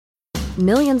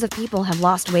Millions of people have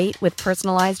lost weight with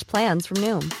personalized plans from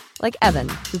Noom. Like Evan,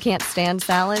 who can't stand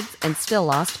salads and still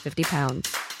lost 50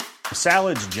 pounds.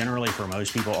 Salads generally for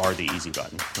most people are the easy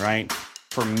button, right?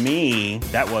 For me,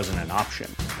 that wasn't an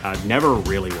option. I never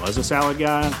really was a salad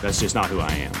guy. That's just not who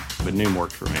I am. But Noom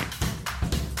worked for me.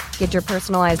 Get your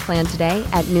personalized plan today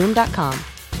at Noom.com.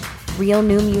 Real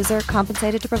Noom user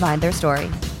compensated to provide their story.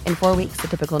 In 4 weeks, the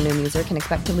typical Noom user can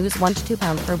expect to lose 1 to 2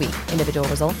 pounds per week. Individual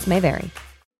results may vary.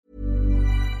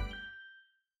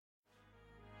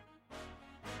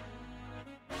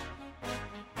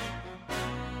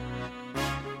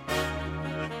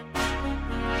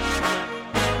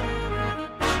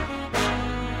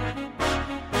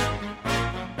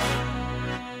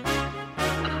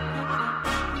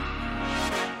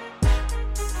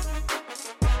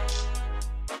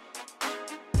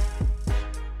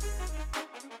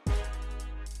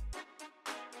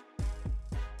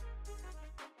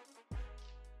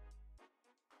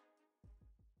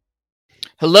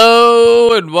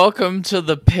 Hello and welcome to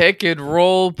the Pick and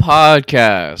Roll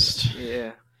podcast.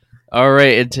 Yeah. All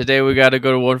right, and today we got to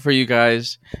go to one for you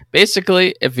guys.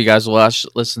 Basically, if you guys will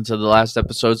listen to the last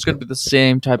episode, it's going to be the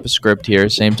same type of script here,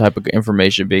 same type of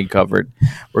information being covered.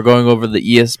 We're going over the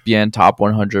ESPN top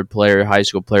 100 high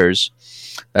school players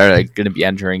that are going to be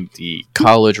entering the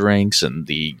college ranks and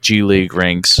the G League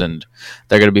ranks, and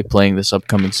they're going to be playing this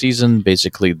upcoming season,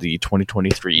 basically the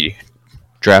 2024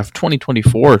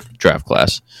 draft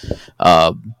class.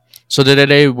 So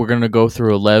today we're going to go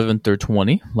through 11 through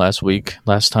 20. Last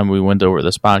time we went over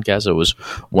this podcast, it was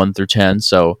 1 through 10.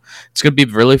 So it's going to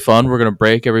be really fun. We're going to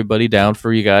break everybody down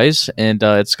for you guys, and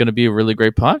it's going to be a really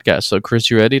great podcast. So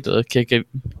Chris, you ready to kick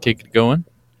it going?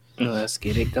 Let's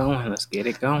get it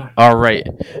going. All right.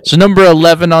 So number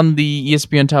 11 on the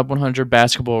ESPN Top 100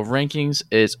 basketball rankings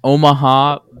is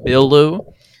Omaha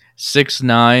Billuh,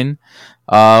 6'9".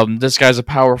 This guy's a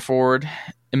power forward.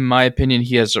 In my opinion,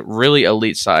 he has a really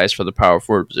elite size for the power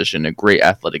forward position and great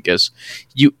athleticness.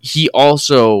 He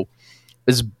also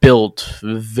is built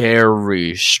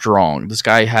very strong. This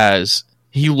guy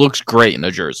he looks great in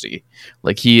a jersey.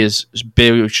 Like, he is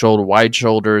big shoulder, wide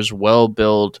shoulders, well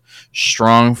built,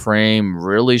 strong frame,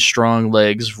 really strong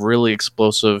legs, really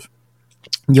explosive.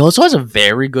 He also has a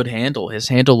very good handle. His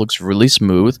handle looks really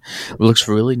smooth. It looks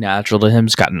really natural to him.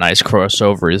 He's got nice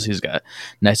crossovers. He's got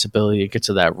nice ability to get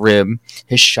to that rim.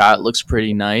 His shot looks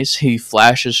pretty nice. He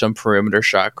flashes some perimeter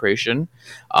shot creation.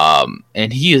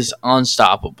 And he is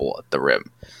unstoppable at the rim.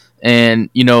 And,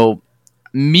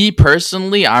 me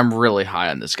personally, I'm really high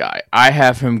on this guy. I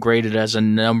have him graded as a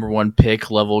number 1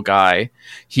 pick level guy.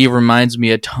 He reminds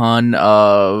me a ton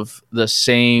of the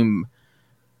same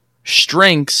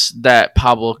strengths that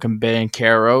Pablo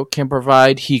Banchero can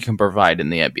provide, he can provide in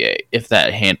the NBA, if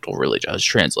that handle really does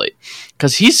translate.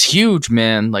 Because he's huge,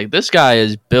 man. Like, this guy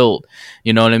is built,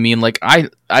 you know what I mean? Like, I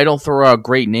don't throw out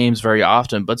great names very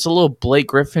often, but it's a little Blake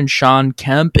Griffin, Sean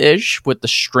Kemp-ish with the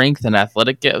strength and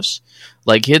athletic gifts.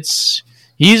 Like, he's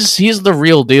the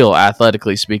real deal,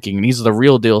 athletically speaking, and he's the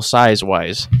real deal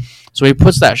size-wise. So he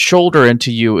puts that shoulder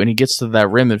into you, and he gets to that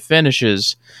rim and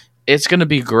finishes. It's going to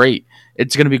be great.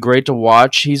 It's going to be great to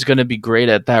watch. He's going to be great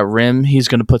at that rim. He's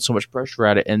going to put so much pressure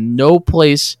at it. And no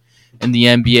place in the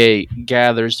NBA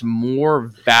gathers more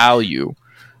value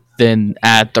than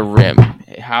at the rim.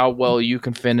 How well you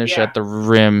can finish at the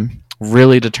rim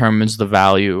really determines the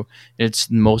value. It's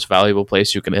the most valuable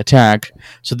place you can attack.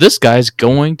 So this guy's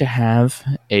going to have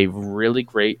a really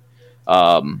great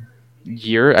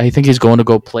year. I think he's going to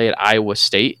go play at Iowa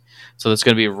State. So that's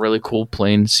going to be really cool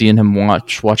seeing him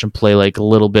watch him play like a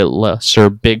little bit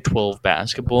lesser Big 12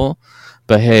 basketball.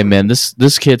 But hey, man,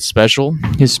 this kid's special.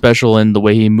 He's special in the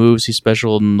way he moves. He's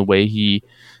special in the way he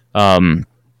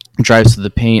drives to the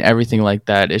paint, everything like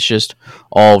that. It's just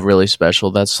all really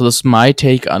special. This is my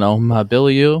take on Omaha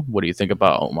Billuh. What do you think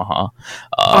about Omaha,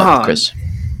 Chris?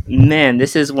 Man,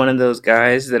 this is one of those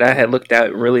guys that I had looked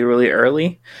at really, really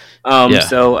early.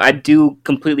 So I do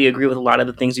completely agree with a lot of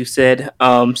the things you said.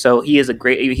 So he is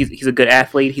he's a good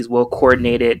athlete. He's well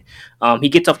coordinated. He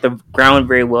gets off the ground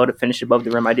very well to finish above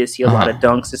the rim. I did see a lot of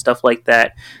dunks and stuff like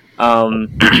that.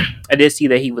 I did see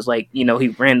that he was he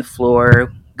ran the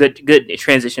floor, good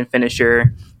transition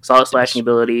finisher, solid slashing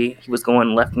ability. He was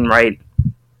going left and right.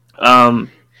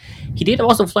 He did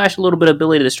also flash a little bit of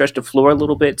ability to stretch the floor a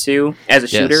little bit too as a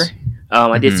shooter.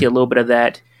 I did see a little bit of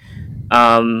that.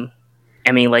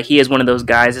 I mean, like, he is one of those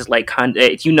guys. Is like,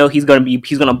 he's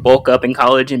gonna bulk up in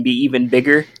college and be even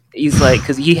bigger. He's like,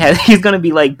 because he's gonna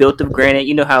be like built of granite.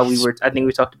 You know how I think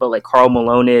we talked about like Karl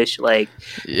Malone-ish, like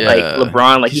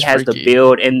LeBron. Like, he has the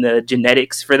build and the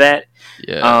genetics for that.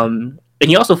 Yeah. And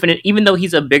he also finished, even though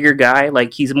he's a bigger guy,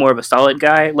 like he's more of a solid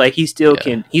guy, like he still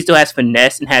has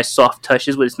finesse and has soft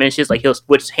touches with his finishes. Like he'll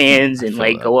switch hands and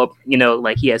like go up,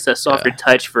 like he has a softer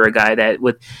touch for a guy that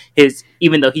with his,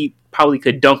 even though he probably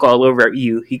could dunk all over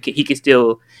you, he could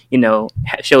still,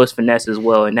 show his finesse as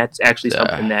well. And that's actually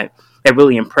something that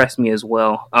really impressed me as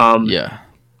well.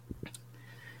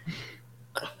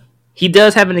 He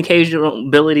does have an occasional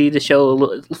ability to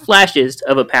show flashes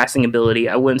of a passing ability.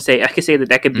 I could say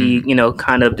that could be,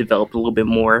 kind of developed a little bit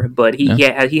more, but he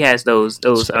has those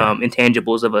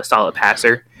intangibles of a solid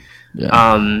passer.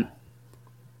 Yeah.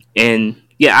 As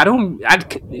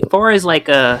far as like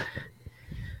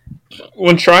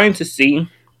when trying to see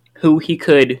who he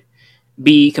could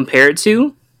be compared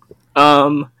to,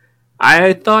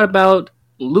 I thought about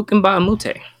Luke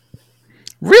Mbamute.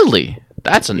 Really?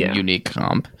 That's a unique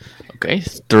comp. Okay,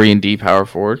 3-and-D power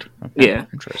forward. Okay. Yeah,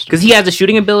 interesting. Because he has a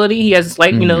shooting ability. He has a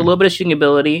slight, a little bit of shooting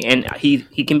ability, and he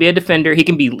can be a defender.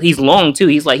 He's long too.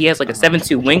 He has like a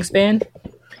 7'2" wingspan,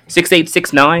 6'8",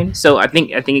 6'9". So I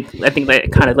think that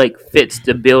kind of like fits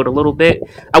the build a little bit.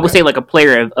 I would say like a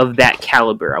player of that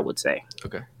caliber. I would say.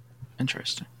 Okay,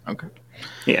 interesting. Okay.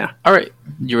 Yeah. All right,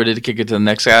 you ready to kick it to the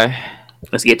next guy?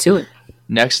 Let's get to it.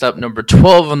 Next up, number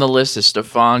 12 on the list is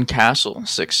Stephon Castle,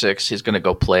 6'6". He's going to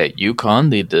go play at UConn,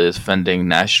 the defending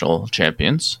national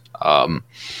champions.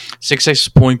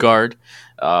 6'6" point guard.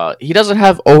 He doesn't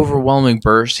have overwhelming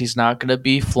burst. He's not going to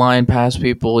be flying past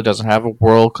people. He doesn't have a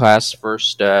world-class first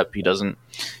step.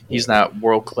 He's not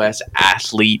world-class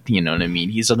athlete, you know what I mean?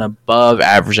 He's an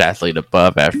above-average athlete,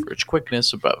 above-average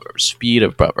quickness, above-average speed,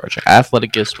 above-average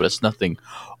athleticness, but it's nothing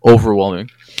overwhelming.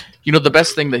 The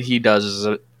best thing that he does is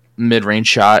a mid-range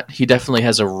shot. He definitely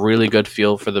has a really good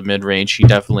feel for the mid-range. He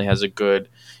definitely has a good,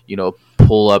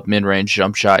 pull-up mid-range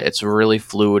jump shot. It's really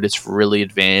fluid. It's really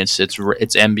advanced. It's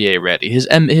NBA ready.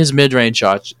 His mid-range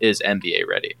shot is NBA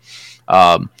ready.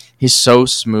 He's so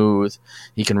smooth.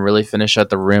 He can really finish at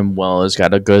the rim well. He's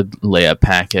got a good layup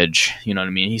package. You know what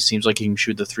I mean? He seems like he can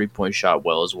shoot the three-point shot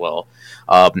well as well.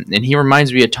 And he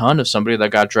reminds me a ton of somebody that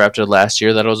got drafted last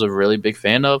year that I was a really big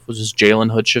fan of, which is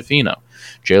Jalen Hood-Schifino.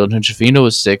 Jalen Hood-Schifino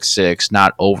was 6'6",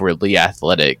 not overly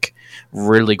athletic.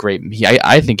 Really great.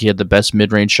 I think he had the best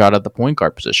mid-range shot at the point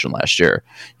guard position last year.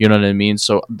 You know what I mean?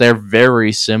 So they're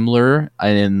very similar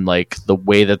in like the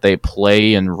way that they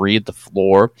play and read the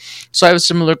floor. So I have a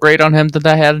similar grade on him that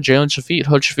I had on Jalen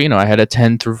Hood-Schifino. I had a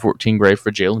 10 through 14 grade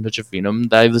for Jalen Hood-Schifino,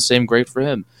 and I have the same grade for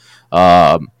him.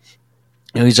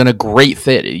 He's in a great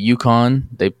fit at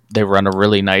UConn. They run a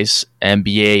really nice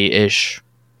NBA-ish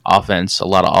offense, a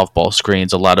lot of off-ball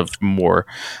screens, a lot of more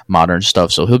modern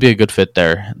stuff. So he'll be a good fit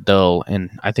there. And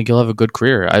I think he'll have a good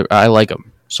career. I like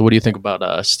him. So what do you think about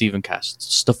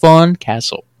Stephon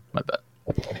Castle? My bad.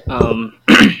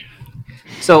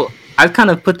 So I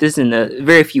kind of put this in a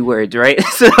very few words, right?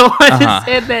 So I just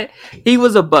said that he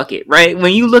was a bucket, right?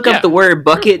 When you look up the word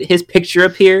bucket, his picture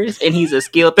appears, and he's a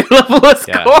skill 3 level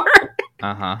scorer.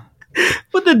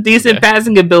 With a decent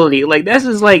passing ability. Like, that's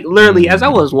just like, literally, as I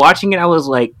was watching it, I was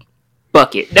like,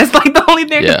 bucket. That's like the only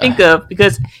thing I can think of,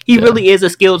 because he really is a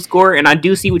skilled scorer, and I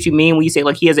do see what you mean when you say,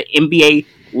 like, he has an NBA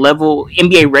level,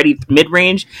 NBA ready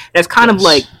mid-range. That's kind of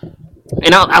like,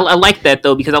 and I like that,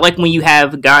 though, because I like when you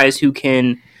have guys who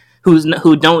can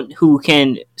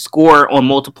score on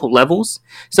multiple levels.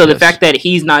 So the fact that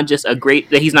he's not just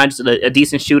a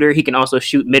decent shooter, he can also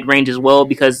shoot mid-range as well,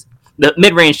 because the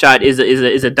mid-range shot is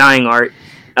a dying art.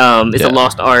 It's a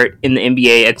lost art in the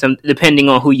NBA. Depending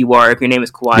on who you are, if your name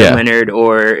is Kawhi Leonard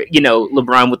or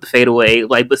LeBron with the fadeaway,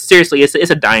 but seriously, it's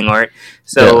a dying art.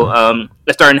 So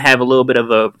it's starting to have a little bit of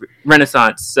a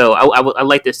renaissance. So I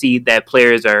like to see that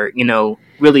players are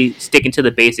really sticking to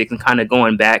the basics and kind of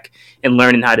going back and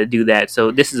learning how to do that. So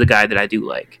this is a guy that I do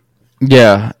like.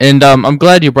 Yeah, and I'm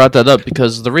glad you brought that up,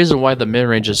 because the reason why the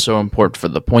mid-range is so important for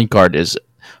the point guard is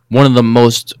one of the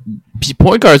most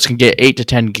point guards can get 8 to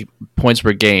 10 points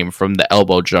per game from the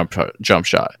elbow jump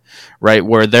shot, right?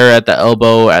 Where they're at the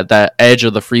elbow, at that edge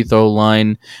of the free throw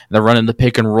line, they're running the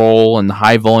pick and roll and the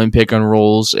high volume pick and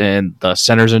rolls, and the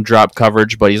center's in drop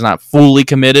coverage, but he's not fully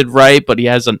committed, right? But you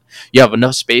have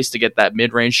enough space to get that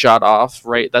mid-range shot off,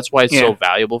 right? That's why it's so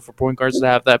valuable for point guards to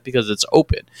have that, because it's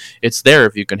open. It's there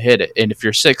if you can hit it. And if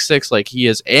you're 6'6" like he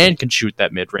is and can shoot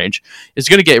that mid-range, it's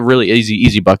going to get really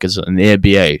easy buckets in the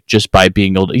NBA just by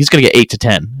being able to. He's going to get 8 to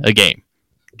 10 a game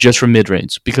just from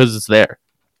mid-range, because it's there.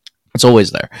 It's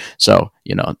always there. So,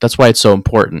 that's why it's so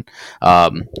important.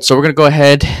 So we're going to go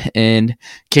ahead and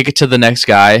kick it to the next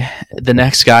guy. The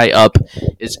next guy up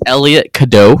is Elliot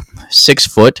Cadeau, 6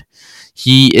 foot.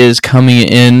 He is coming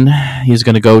in. He's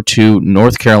going to go to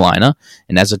North Carolina,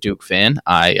 and as a Duke fan,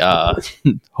 I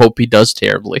hope he does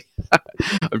terribly.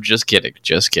 I'm just kidding.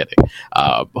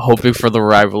 Hoping for the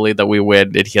rivalry that we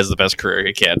win, and he has the best career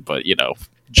he can. But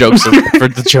jokes for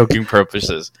the joking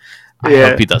purposes. I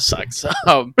hope he does suck. So,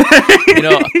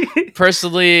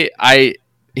 personally,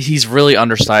 he's really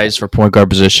undersized for point guard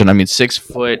position. I mean, 6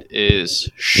 foot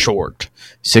is short.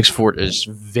 6 foot is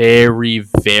very,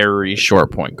 very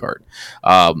short point guard.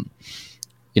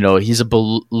 He's a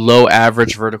below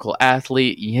average vertical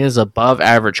athlete. He has above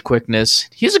average quickness.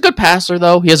 He's a good passer,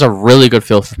 though. He has a really good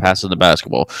feel for passing the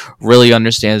basketball. Really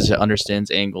understands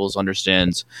angles,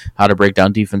 understands how to break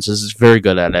down defenses. Is very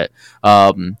good at it.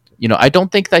 I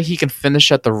don't think that he can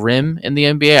finish at the rim in the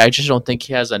NBA. I just don't think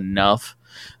he has enough,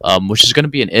 which is going to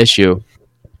be an issue.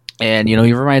 And, he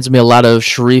reminds me a lot of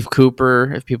Sharif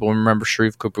Cooper. If people remember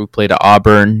Sharif Cooper, who played at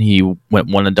Auburn, he went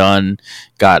one and done,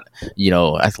 got, at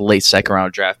the late second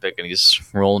round draft pick, and he's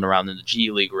rolling around in the G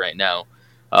League right now.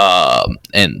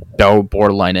 And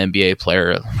borderline NBA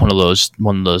player, one of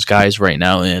those guys right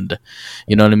now. And,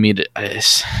 you know what I mean?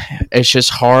 It's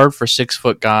just hard for 6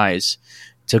 foot guys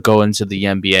to go into the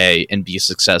NBA and be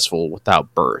successful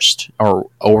without burst or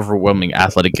overwhelming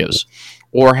athletic gifts,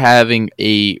 or having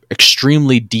a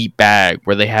extremely deep bag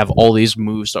where they have all these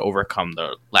moves to overcome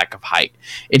the lack of height.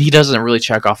 And he doesn't really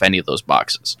check off any of those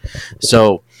boxes.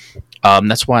 So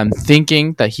that's why I'm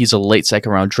thinking that he's a late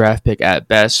second round draft pick at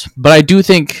best. But I do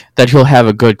think that he'll have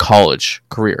a good college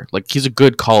career. Like, he's a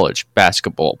good college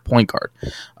basketball point guard.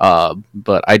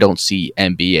 But I don't see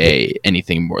NBA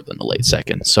anything more than a late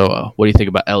second. So what do you think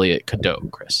about Elliot Cadeau,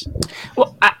 Chris?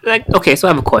 Well, so I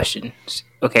have a question.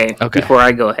 Okay. Before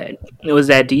I go ahead, it was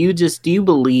that do you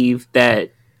believe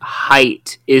that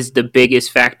height is the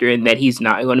biggest factor in that he's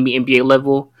not going to be NBA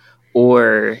level,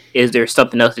 or is there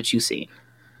something else that you see?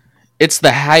 It's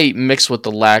the height mixed with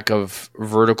the lack of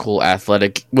vertical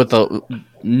athletic, with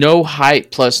no height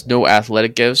plus no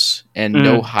athletic gifts, and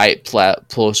no height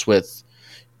plus with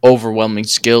overwhelming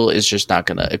skill is just not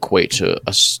going to equate to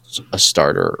a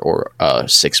starter or a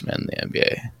 6-man in the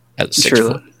NBA at 6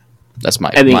 foot. That's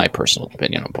my personal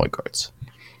opinion on point guards.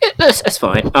 Yeah, that's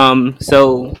fine.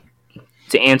 So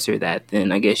to answer that,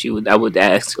 then I guess I would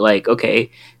ask, like,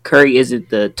 okay, Curry isn't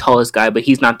the tallest guy, but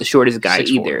he's not the shortest guy 6'4".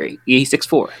 either. He's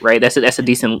 6'4", right? That's a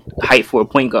decent height for a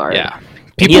point guard. Yeah,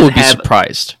 people would be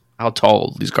surprised how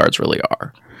tall these guards really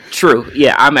are. True.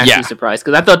 Yeah, I'm actually surprised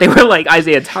because I thought they were like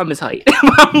Isaiah Thomas height.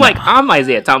 I'm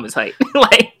Isaiah Thomas height.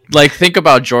 like think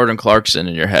about Jordan Clarkson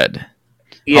in your head.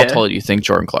 Yeah. How tall do you think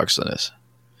Jordan Clarkson is?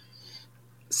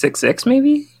 6'6",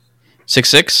 maybe.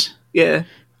 6'6"? Yeah.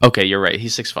 Okay, you're right.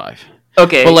 He's 6'5".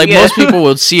 Okay, but most people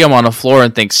would see him on a floor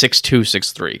and think 6'2",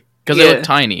 6'3", because they look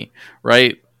tiny,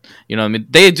 right? You know what I mean?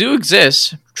 They do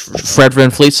exist. Fred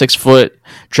VanVleet, 6 foot.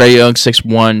 Trae Young,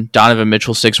 6'1". Donovan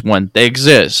Mitchell, 6'1". They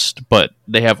exist, but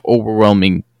they have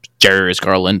overwhelming. Darius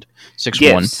Garland,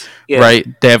 6'1", right?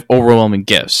 They have overwhelming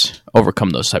gifts.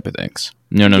 Overcome those type of things.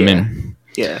 You know what I mean?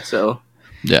 Yeah. So.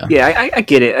 Yeah, I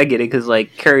get it. Because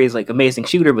like Curry is like amazing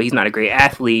shooter, but he's not a great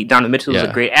athlete. Donovan Mitchell is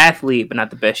a great athlete, but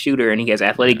not the best shooter, and he has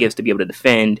athletic gifts to be able to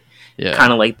defend. Yeah,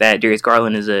 kind of like that. Darius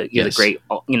Garland is a great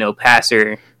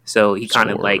passer, so he kind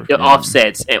of like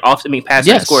offsets.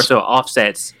 Passer and score, so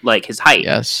offsets like his height.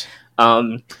 Yes.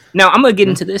 Now I'm gonna get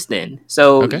into this then.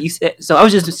 So you said, so I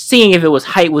was just seeing if it was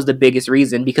height was the biggest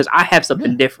reason, because I have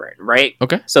something different, right?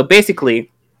 Okay. So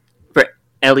basically,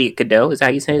 Elliot Cadeau, is that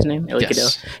how you say his name? Elliot Cadeau.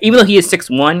 Even though he is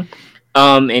 6'1",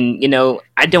 and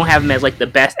I don't have him as like the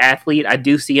best athlete. I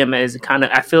do see him as kind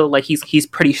of. I feel like he's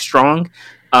pretty strong,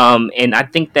 and I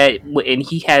think that and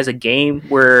he has a game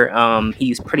where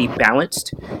he's pretty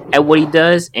balanced at what he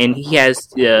does, and he can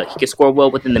score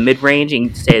well within the mid range. And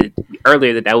you said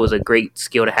earlier that was a great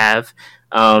skill to have,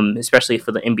 especially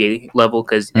for the NBA level,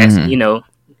 because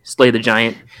slay the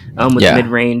giant with the mid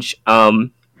range.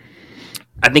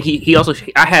 I think he also.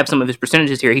 I have some of his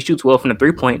percentages here. He shoots well from the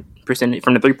 3-point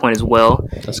as well.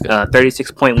 That's good.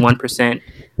 36.1%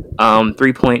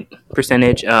 3-point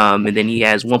percentage, and then he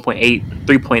has 1.8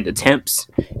 3-point attempts,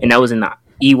 and that was in the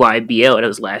EYBL. That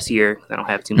was last year. I don't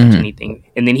have too much anything.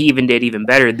 And then he even did even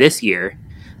better this year.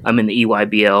 In the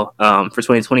EYBL for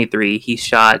 2023, he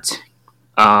shot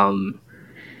like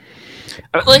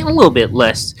a little bit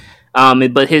less,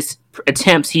 but his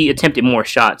attempts, he attempted more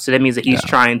shots, so that means that he's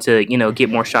trying to get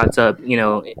more shots up,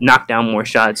 knock down more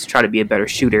shots, try to be a better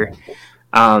shooter,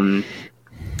 and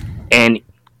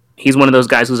he's one of those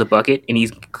guys who's a bucket, and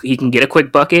he can get a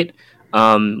quick bucket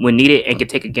when needed and can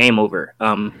take a game over.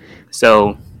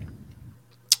 So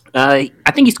I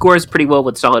think he scores pretty well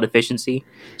with solid efficiency.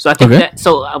 So I think that.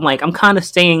 So I'm kind of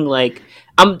saying like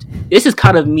This is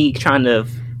kind of me trying to,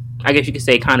 I guess you could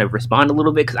say, kind of respond a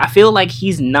little bit because I feel like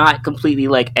he's not completely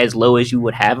like as low as you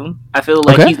would have him. I feel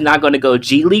like he's not going to go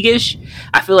G League-ish.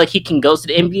 I feel like he can go to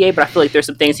the NBA, but I feel like there's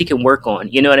some things he can work on.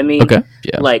 You know what I mean? Okay.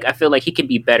 Yeah. Like I feel like he can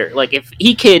be better. Like if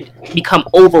he could become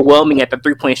overwhelming at the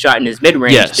 3-point shot in his mid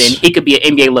range, then he could be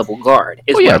an NBA level guard.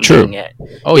 Is what I'm getting at.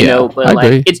 You know, but I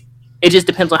agree. It just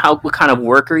depends on what kind of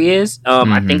worker he is.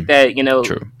 I think that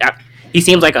he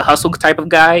seems like a hustle type of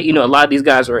guy. You know, a lot of these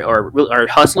guys are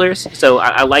hustlers, so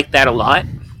I like that a lot.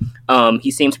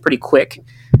 He seems pretty quick.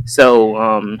 So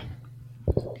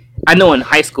I know in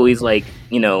high school he's like,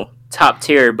 top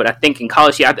tier, but I think in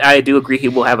college, I do agree he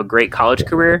will have a great college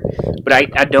career. But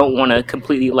I don't want to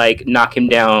completely like knock him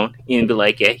down and be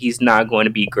like, yeah, he's not going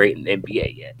to be great in the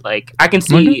NBA yet. Like I can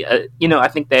see, I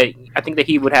think that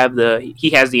he would have he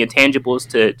has the intangibles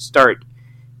to start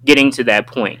getting to that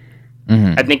point.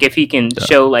 Mm-hmm. I think if he can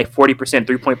show like 40%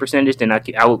 3-point percentage, then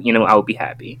I will be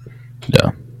happy.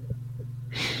 Yeah.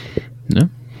 Yeah.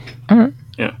 All right.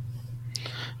 Yeah.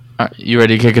 All right. You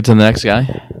ready to kick it to the next guy?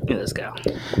 Yeah, let's go.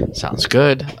 Sounds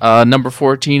good. Number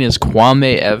 14 is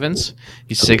Kwame Evans.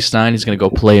 He's 6'9". He's going to go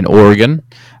play in Oregon.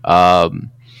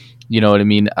 You know what I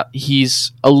mean?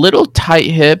 He's a little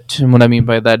tight-hipped, and what I mean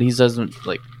by that, he doesn't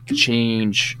like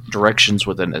change directions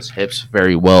within his hips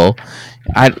very well.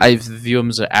 I view him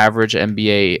as an average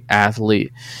NBA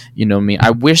athlete. You know me. I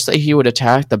wish that he would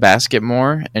attack the basket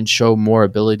more and show more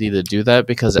ability to do that,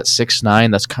 because at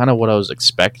 6'9", that's kind of what I was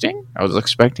expecting. I was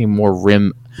expecting more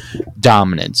rim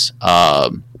dominance.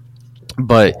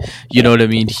 But you know what I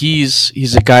mean?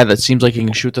 He's a guy that seems like he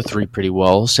can shoot the three pretty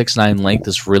well. 6'9" length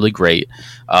is really great.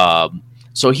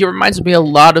 So he reminds me a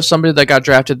lot of somebody that got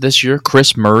drafted this year,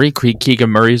 Chris Murray, Keegan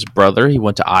Murray's brother. He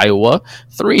went to Iowa.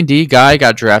 3-and-D guy,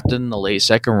 got drafted in the late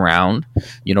second round.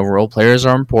 You know, role players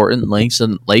are important.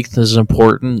 Length is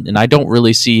important. And I don't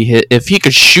really see if he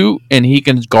could shoot and he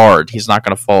can guard, he's not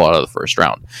going to fall out of the first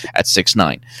round at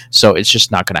 6'9". So it's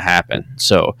just not going to happen.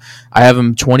 So I have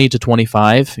him 20 to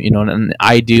 25, an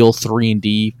ideal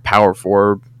 3-and-D power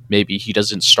forward. Maybe he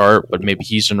doesn't start, but maybe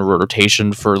he's in a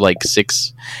rotation for like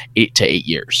 8 to 8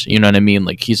 years. You know what I mean?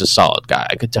 Like, he's a solid guy.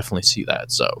 I could definitely see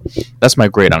that. So that's my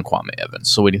grade on Kwame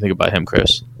Evans. So what do you think about him,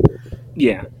 Chris?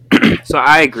 Yeah. So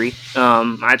I agree.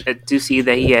 I do see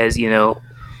that he has,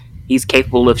 he's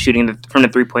capable of shooting from the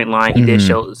 3-point line. He did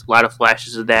show a lot of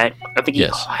flashes of that. I think he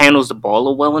handles the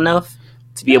ball well enough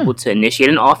to be able to initiate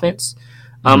an offense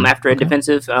after a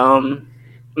defensive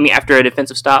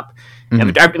stop.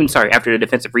 After the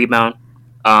defensive rebound.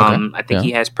 I think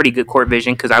he has pretty good court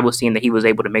vision, because I was seeing that he was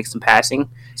able to make some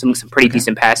pretty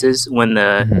decent passes when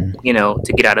to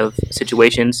get out of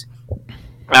situations.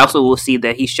 I also will see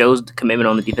that he shows the commitment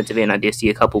on the defensive end. I did see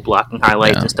a couple blocking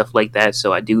highlights and stuff like that.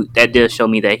 So that does show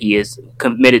me that he is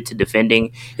committed to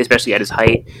defending, especially at his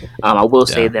height. I will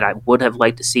say that I would have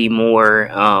liked to see more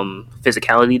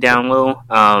physicality down low,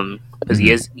 because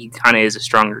he kind of is a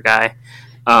stronger guy.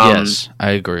 Yes, I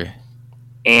agree.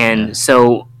 And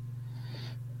so,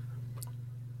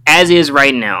 as is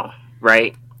right now,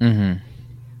 right? Mm-hmm.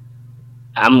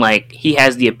 I'm like, he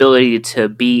has the ability to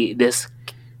be this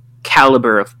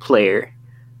caliber of player,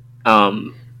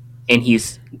 and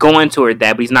he's going toward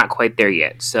that, but he's not quite there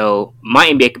yet. So, my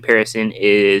NBA comparison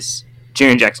is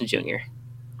Jaren Jackson Jr.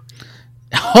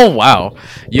 Oh, wow.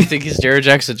 You think he's Jaren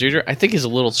Jackson Jr.? I think he's a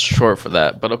little short for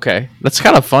that, but okay. That's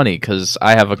kind of funny, because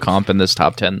I have a comp in this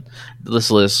top 10,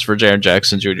 this list for Jaren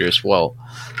Jackson Jr. as well.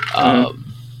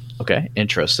 Okay,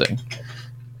 interesting.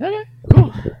 Okay,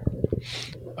 cool.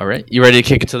 All right, you ready to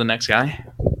kick it to the next guy?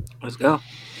 Let's go.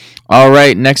 All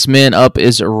right, next man up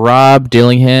is Rob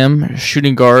Dillingham,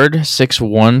 shooting guard,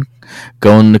 6'1",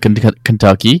 going to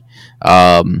Kentucky. You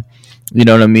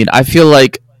know what I mean? I feel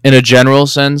like, in a general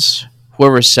sense,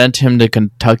 whoever sent him to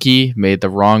Kentucky made the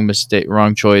wrong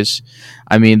choice.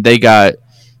 I mean, they got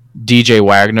DJ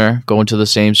Wagner going to the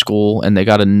same school, and they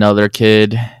got another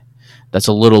kid that's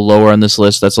a little lower on this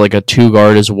list. That's like a 2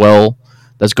 guard as well.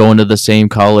 That's going to the same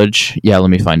college. Yeah,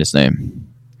 let me find his name.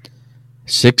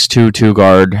 6'2" 2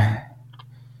 guard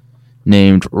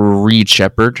named Reed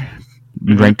Shepherd,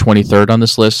 ranked 23rd on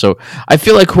this list. So I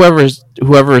feel like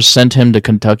whoever sent him to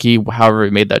Kentucky, however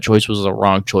he made that choice, was the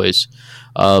wrong choice.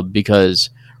 Because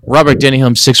Robert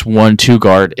Dillingham 6'1" 2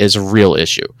 guard is a real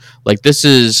issue. Like, this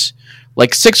is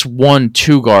like 6'1"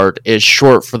 2 guard is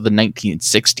short for the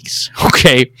 1960s.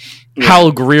 Okay,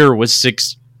 Hal Greer was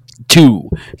 6'2".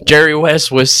 Jerry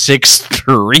West was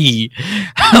 6'3".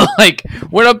 Like,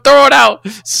 when I'm throwing out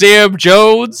Sam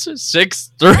Jones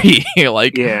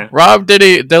 6'3", Rob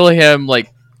Dillingham,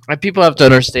 like, people have to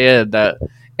understand that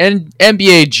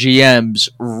NBA GMs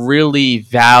really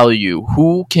value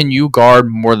who can you guard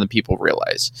more than people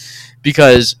realize.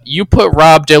 Because you put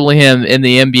Rob Dillingham in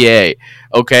the NBA,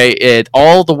 okay,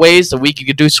 all the ways that we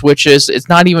can do switches, it's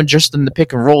not even just in the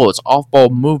pick and roll, it's off-ball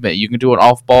movement. You can do an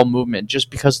off-ball movement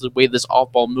just because of the way this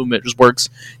off-ball movement just works.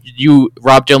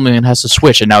 Rob Dillingham has to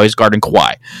switch, and now he's guarding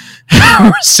Kawhi.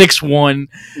 6'1".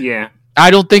 Yeah.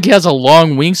 I don't think he has a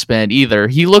long wingspan either.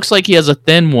 He looks like he has a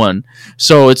thin one.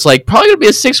 So it's like probably going to be a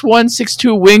 6'1",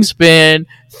 6'2" wingspan,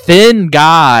 thin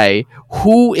guy.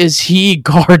 Who is he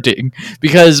guarding?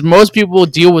 Because most people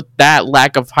deal with that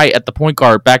lack of height at the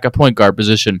backup point guard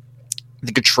position.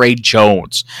 Think of Trey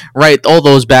Jones, right? All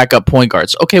those backup point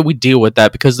guards. Okay, we deal with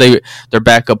that because their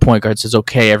backup point guards is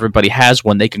okay. Everybody has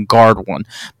one. They can guard one.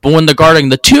 But when they're guarding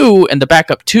the two and the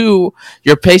backup two,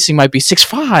 your pacing might be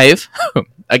 6'5".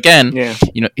 Again,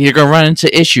 you're going to run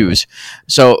into issues.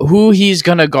 So who he's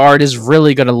going to guard is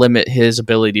really going to limit his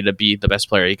ability to be the best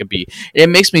player he could be. It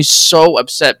makes me so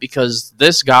upset because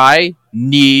this guy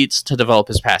needs to develop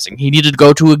his passing. He needed to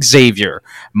go to Xavier,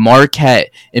 Marquette,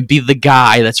 and be the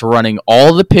guy that's running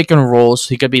all the pick and rolls so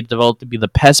he could be developed to be the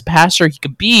best passer he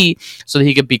could be so that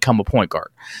he could become a point guard.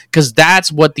 Because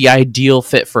that's what the ideal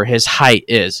fit for his height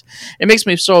is. It makes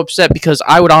me so upset because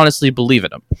I would honestly believe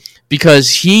in him. Because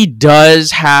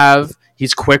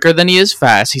he's quicker than he is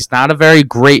fast. He's not a very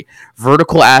great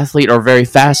vertical athlete or very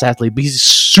fast athlete, but he's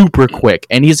super quick,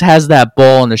 and he has that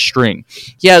ball in a string.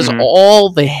 He has all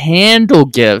the handle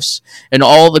gifts and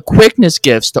all the quickness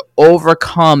gifts to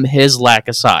overcome his lack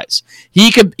of size.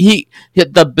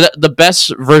 The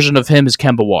best version of him is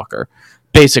Kemba Walker,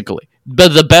 basically. But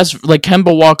the best, like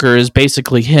Kemba Walker is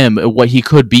basically him, what he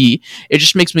could be. It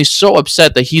just makes me so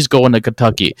upset that he's going to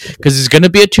Kentucky because he's going to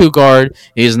be a 2-guard.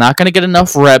 He's not going to get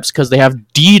enough reps because they have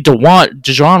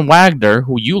Dejon Wagner,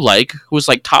 who you like, who's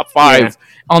like top 5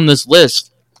 on this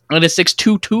list, and a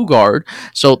 6'2" 2-guard.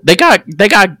 So they got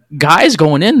guys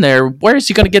going in there. Where is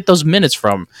he going to get those minutes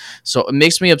from? So it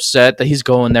makes me upset that he's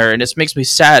going there, and it makes me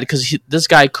sad because this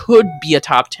guy could be a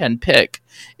top 10 pick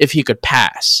if he could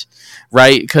pass.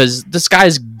 Right, because this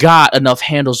guy's got enough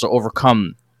handles to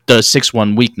overcome the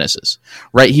 6'1" weaknesses.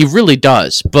 Right, he really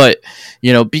does. But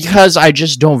because I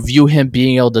just don't view him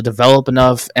being able to develop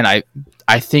enough, and I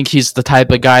think he's the type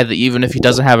of guy that even if he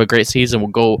doesn't have a great season, will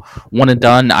go one and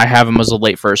done. I have him as a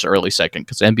late first, early second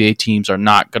because NBA teams are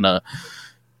not gonna.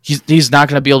 He's not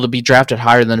gonna be able to be drafted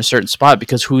higher than a certain spot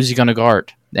because who's he gonna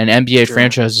guard? And NBA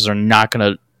franchises are not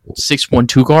gonna 6'1"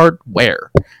 2-guard.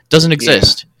 Where doesn't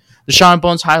exist. Yeah. Deshaun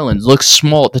Bones Highland looks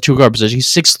small at the 2-guard position.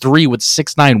 He's 6'3" with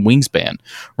 6'9" wingspan,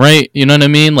 right? You know what I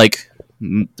mean? Like,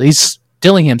 he's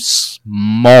Dillingham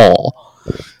small.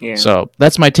 Yeah. So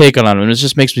that's my take on him. It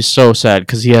just makes me so sad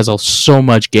because he has so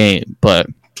much game, but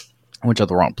I went to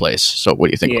the wrong place. So what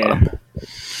do you think about him?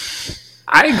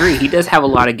 I agree. He does have a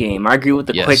lot of game. I agree with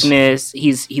the quickness.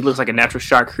 He looks like a natural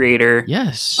shot creator.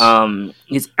 Yes.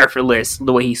 He's effortless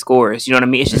the way he scores. You know what I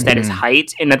mean? It's just that his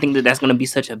height, and I think that's going to be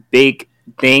such a big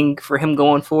thing for him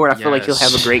going forward. I feel like he'll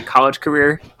have a great college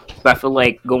career, but I feel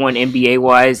like going NBA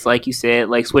wise, like you said,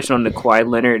 like switching on to Kawhi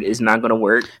Leonard is not going to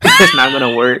work. It's not going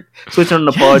to work. Switching on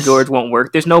to Paul George won't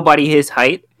work. There's nobody his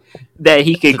height that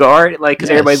he could guard, like because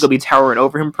everybody's going to be towering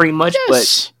over him pretty much.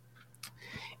 But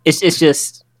it's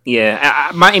just.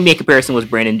 Yeah, my NBA comparison was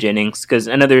Brandon Jennings because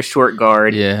another short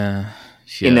guard. Yeah.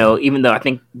 Even though I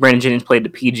think Brandon Jennings played the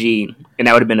PG, and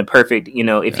that would have been a perfect,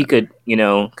 if he could,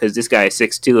 because this guy is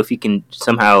 6'2", if he can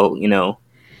somehow,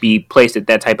 be placed at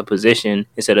that type of position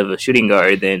instead of a shooting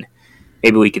guard, then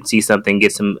maybe we could see something,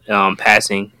 get some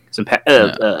passing, some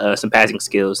passing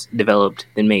skills developed,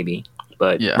 then maybe.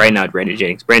 But right now, Brandon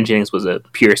Jennings was a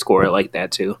pure scorer like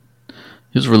that too.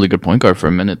 He was a really good point guard for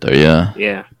a minute there. Yeah.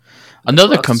 Yeah.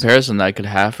 Another comparison that I could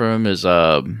have for him is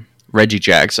Reggie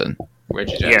Jackson.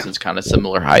 Reggie Jackson's kind of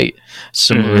similar height,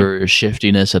 similar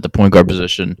shiftiness at the point guard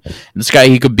position. And this guy,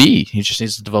 he could be. He just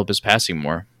needs to develop his passing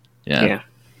more. Yeah.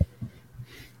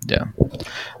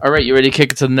 All right, you ready to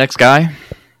kick it to the next guy?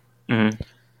 Mm-hmm.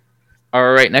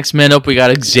 All right, next man up, we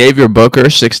got Xavier Booker,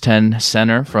 6'10"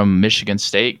 center from Michigan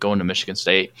State, going to Michigan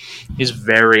State. He's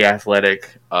very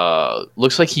athletic.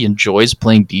 Looks like he enjoys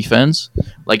playing defense.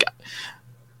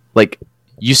 Like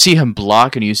you see him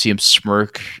block and you see him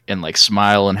smirk and like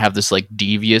smile and have this like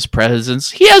devious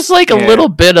presence. He has like a little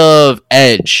bit of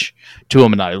edge to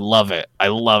him, and I love it. I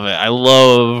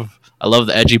love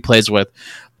the edge he plays with.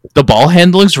 The ball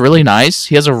handling's really nice.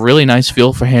 He has a really nice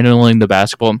feel for handling the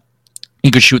basketball.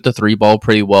 He could shoot the 3 ball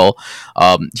pretty well.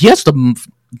 He has the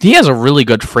he has a really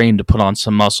good frame to put on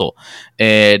some muscle.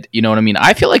 And you know what I mean?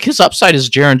 I feel like his upside is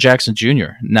Jaren Jackson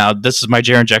Jr. Now, this is my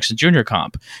Jaren Jackson Jr.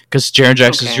 comp, because Jaren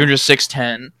Jackson Jr. is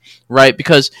 6'10", right?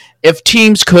 Because if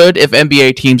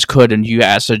NBA teams could, and you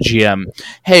ask a GM,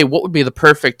 hey, what would be the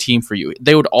perfect team for you?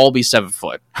 They would all be 7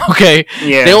 foot, okay?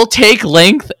 Yeah. They'll take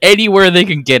length anywhere they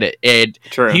can get it. And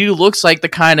he looks like the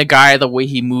kind of guy, the way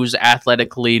he moves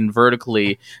athletically and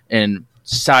vertically and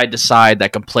side to side,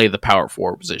 that can play the power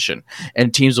forward position.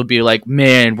 And teams will be like,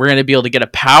 man, we're going to be able to get a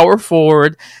power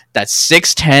forward that's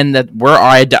 6'10", that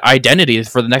our identity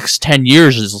for the next 10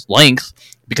 years is length,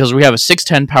 because we have a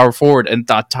 6'10" power forward and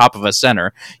the top of a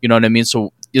center. You know what I mean?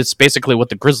 So it's basically what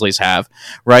the Grizzlies have,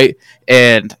 right?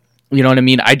 And you know what I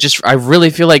mean? I really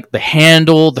feel like the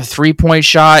handle, the 3-point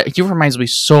shot, he reminds me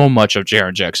so much of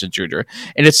Jaren Jackson Jr.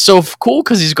 And it's so cool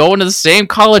because he's going to the same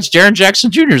college Jaren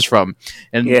Jackson Jr. is from.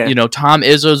 And, you know, Tom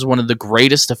Izzo is one of the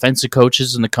greatest defensive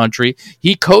coaches in the country.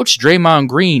 He coached Draymond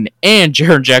Green and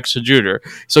Jaren Jackson Jr.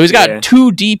 So he's got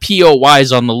 2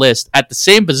 DPOYs on the list at the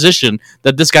same position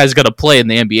that this guy's going to play in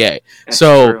the NBA. That's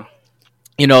true.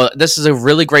 You know, this is a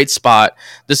really great spot.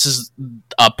 This is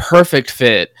a perfect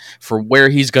fit for where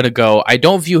he's going to go. I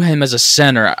don't view him as a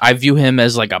center. I view him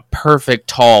as like a perfect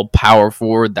tall power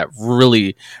forward that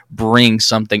really brings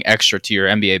something extra to your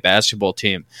NBA basketball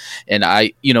team. And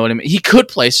you know what I mean? He could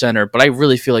play center, but I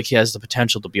really feel like he has the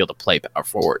potential to be able to play power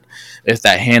forward if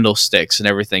that handle sticks and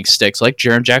everything sticks, like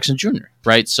Jaren Jackson Jr.,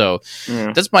 right? So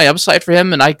that's my upside for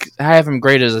him, and I have him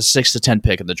graded as a 6 to 10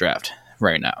 pick in the draft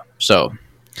right now. So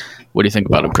what do you think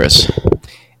about him, Chris?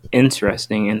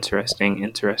 Interesting.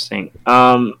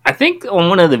 I think on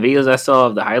one of the videos I saw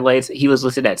of the highlights, he was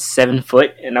listed at 7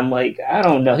 foot, and I'm like, I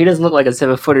don't know. He doesn't look like a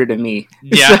 7-footer to me.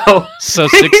 Yeah. So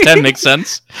 6'10" makes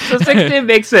sense. So 6'10"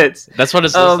 makes sense. That's what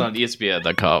it's listed on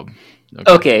ESPN.com.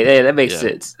 Okay, yeah, that makes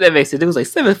sense. That makes sense. It was like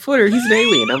 7-footer. He's an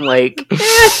alien. I'm like,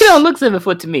 he don't look 7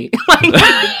 foot to me.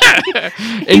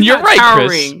 And you're right,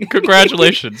 towering. Chris.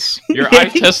 Congratulations. Your eye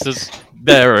test is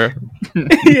better.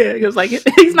 Yeah, it was like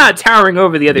he's not towering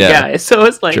over the other guys. So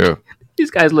it's like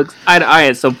these guys look eye to eye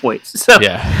at some points. So all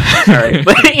right,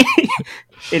 but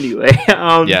anyway,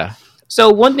 So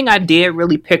one thing I did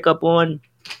really pick up on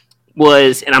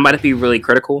was, and I'm about to be really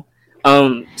critical,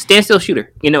 standstill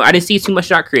shooter. You know, I didn't see too much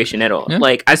shot creation at all. Yeah.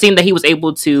 Like I seen that he was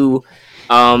able to,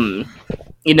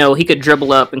 you know, he could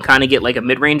dribble up and kind of get like a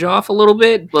mid range off a little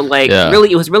bit, but like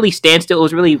really, it was really standstill. It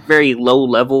was really very low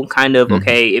level, kind of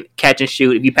catch and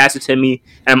shoot. If you pass it to me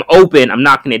and I'm open, I'm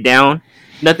knocking it down.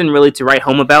 Nothing really to write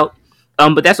home about.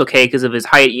 But that's okay because of his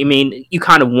height. I mean, you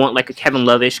kind of want like a Kevin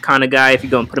Love-ish kind of guy if you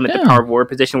go and put him at the power forward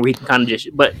position where he can kind of just.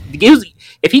 But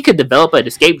if he could develop an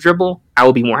escape dribble, I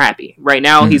would be more happy. Right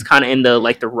now, he's kind of in the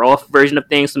raw version of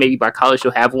things. So maybe by college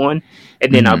he'll have one,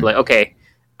 and then I'll be like, okay,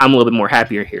 I'm a little bit more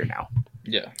happier here now.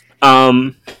 Yeah.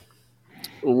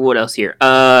 What else here?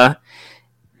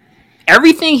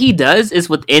 Everything he does is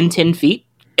within 10 feet.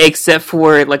 Except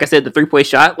for, like I said, the 3-point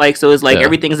shot. Like, so it's like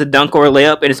everything is a dunk or a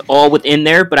layup, and it's all within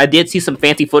there. But I did see some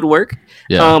fancy footwork,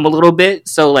 a little bit.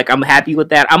 So, like, I'm happy with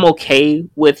that. I'm okay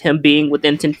with him being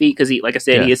within 10 feet because, he, like I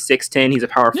said, he is 6'10". He's a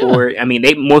power forward. I mean,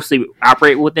 they mostly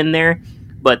operate within there.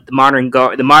 But the modern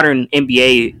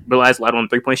NBA relies a lot on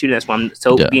 3-point shooting. That's why I'm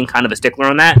being kind of a stickler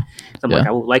on that. So I'm like,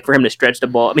 I would like for him to stretch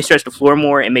the floor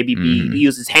more, and maybe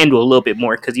use his handle a little bit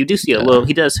more because you do see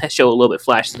he does show a little bit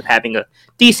flashes of having a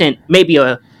decent, maybe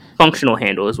a functional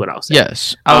handle is what I'll say.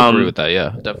 Yes, I'll agree with that.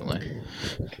 Yeah, definitely.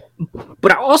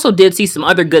 But I also did see some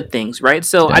other good things, right?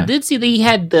 So I did see that he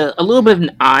had a little bit of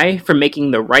an eye for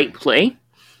making the right play.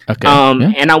 Okay.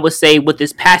 And I would say with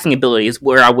his passing ability is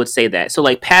where I would say that. So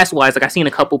like pass wise, like I've seen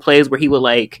a couple plays where he would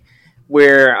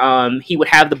he would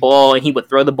have the ball and he would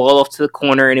throw the ball off to the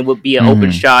corner and it would be an open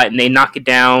shot and they knock it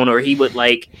down, or he would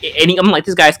I'm like,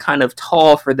 this guy's kind of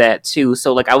tall for that too.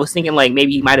 So like I was thinking like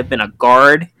maybe he might have been a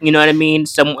guard, you know what I mean?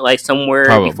 Somewhere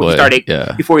probably,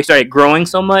 before he started growing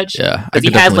so much. Yeah, I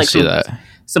could definitely see that.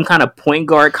 Some kind of point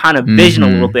guard kind of vision a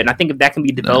little bit. And I think if that can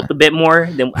be developed a bit more,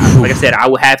 then like I said, I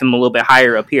would have him a little bit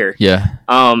higher up here. Yeah.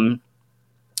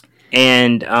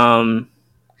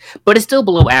 But it's still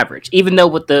below average. Even though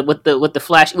with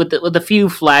the few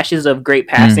flashes of great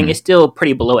passing, it's still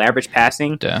pretty below average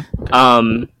passing. Yeah.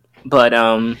 But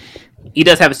he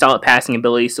does have a solid passing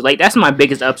ability. So like that's my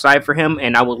biggest upside for him,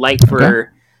 and I would like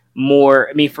for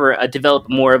develop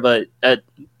more of a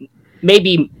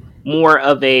maybe more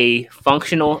of a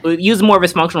use more of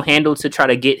his functional handle to try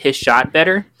to get his shot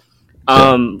better.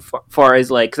 Far as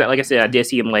like, cause like I said, I did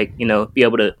see him be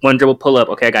able to one dribble pull up.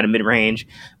 Okay, I got a mid range,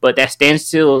 but that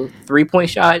standstill 3-point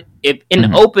shot, if in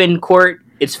the open court,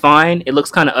 it's fine. It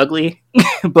looks kind of ugly,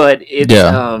 but it's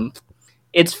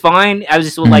it's fine. I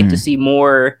just would like to see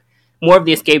more of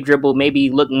the escape dribble. Maybe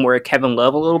look more at Kevin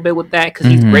Love a little bit with that because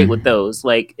he's great with those.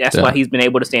 Like that's why he's been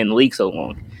able to stay in the league so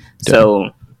long. So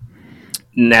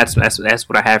that's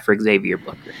what I have for Xavier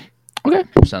Booker. Okay,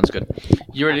 sounds good.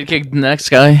 You ready to kick the next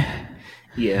guy?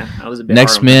 Yeah, I was a bit.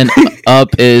 Next man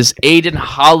up is Aiden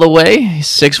Holloway,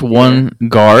 6'1"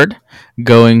 guard,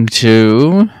 going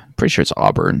to. Pretty sure it's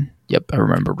Auburn. Yep, I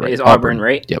remember right. It's Auburn,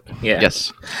 right? Yep. Yeah.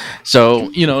 Yes. So,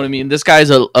 you know what I mean? This guy's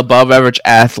a above average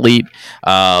athlete,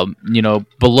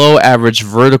 below average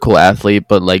vertical athlete,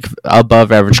 but like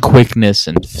above average quickness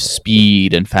and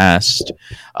speed and fast.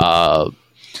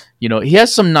 He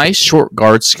has some nice short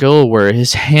guard skill where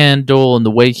his handle and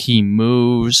the way he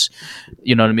moves,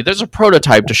 you know what I mean? There's a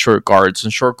prototype to short guards,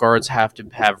 and short guards have to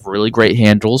have really great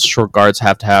handles. Short guards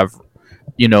have to have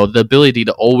the ability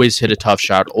to always hit a tough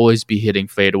shot, always be hitting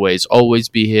fadeaways, always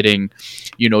be hitting,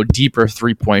 deeper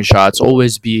 3-point shots,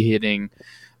 always be hitting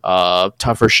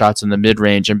tougher shots in the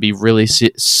mid-range, and be really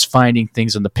finding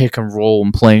things in the pick and roll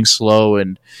and playing slow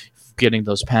and getting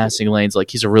those passing lanes.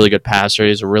 Like, he's a really good passer.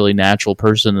 He's a really natural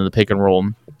person in the pick and roll.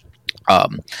 I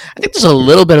think there's a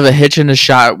little bit of a hitch in his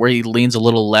shot where he leans a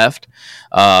little left,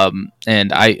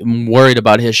 and I'm worried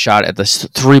about his shot at the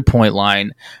 3-point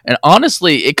line. And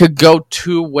honestly, it could go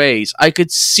two ways. I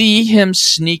could see him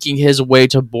sneaking his way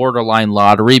to borderline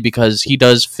lottery because he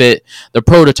does fit the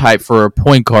prototype for a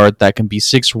point guard that can be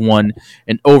 6'1"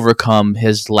 and overcome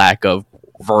his lack of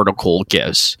vertical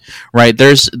gifts, right?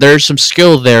 There's some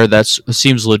skill there that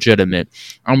seems legitimate.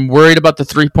 I'm worried about the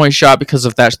 3-point shot because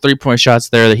if that 3-point shot's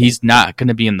there, that he's not going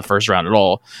to be in the first round at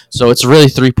all. So it's really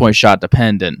 3-point shot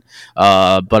dependent.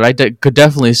 But I could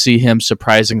definitely see him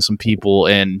surprising some people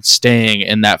and staying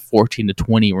in that 14 to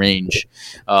 20 range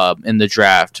in the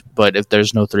draft. But if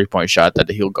there's no 3-point shot,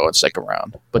 that he'll go in second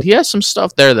round. But he has some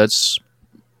stuff there that's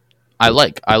I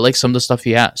like some of the stuff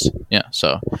he has. Yeah.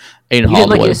 So Aiden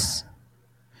Holloway.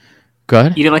 Go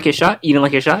ahead. You didn't like his shot?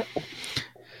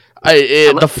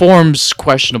 The form's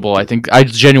questionable. I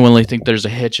genuinely think there's a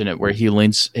hitch in it where he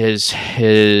leans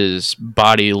his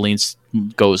body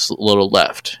goes a little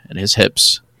left and his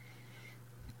hips.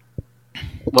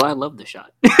 Well, I love the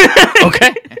shot.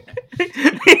 Okay.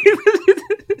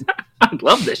 I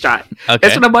love the shot. Okay.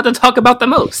 That's what I'm about to talk about the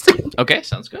most. Okay,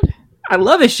 sounds good. I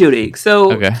love his shooting.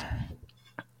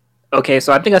 Okay,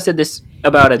 so I think I said this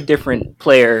about a different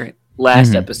player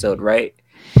last episode, right?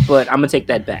 But I'm gonna take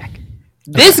that back.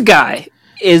 This guy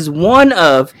is one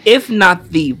of, if not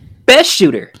the best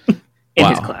shooter in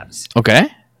his class. Okay.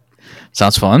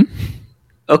 Sounds fun.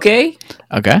 Okay.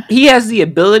 He has the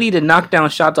ability to knock down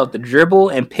shots off the dribble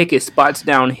and pick his spots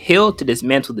downhill to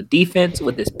dismantle the defense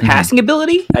with his passing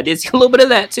ability. I did see a little bit of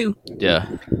that too. Yeah.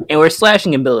 And with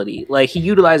slashing ability. Like, he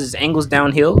utilizes angles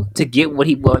downhill to get what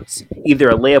he wants, either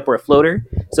a layup or a floater.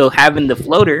 So having the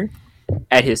floater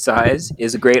at his size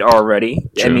is great already.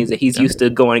 True. That means that he's used to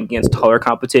going against taller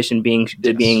competition, being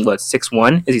what,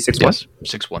 6'1"? Is he 6'1"?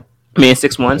 Yes, 6'1". I mean,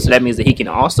 6'1", so that means that he can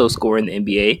also score in the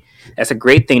NBA. That's a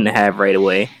great thing to have right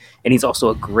away. And he's also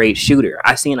a great shooter.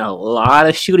 I've seen a lot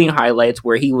of shooting highlights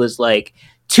where he was like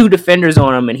 2 defenders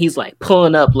on him and he's like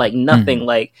pulling up like nothing.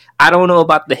 Like, I don't know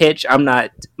about the hitch. My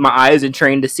eyes are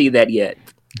trained to see that yet.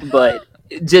 But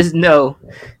just know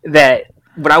that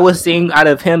what I was seeing out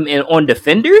of him on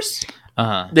defenders,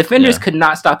 defenders could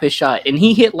not stop his shot. And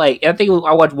he hit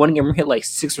I watched one game, hit like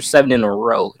 6 or 7 in a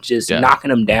row, just knocking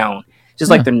them down. Just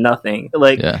like they're nothing.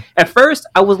 At first,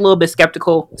 I was a little bit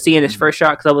skeptical seeing his first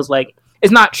shot because I was like,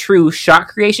 it's not true shot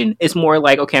creation. It's more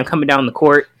like, okay, I'm coming down the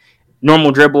court,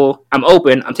 normal dribble, I'm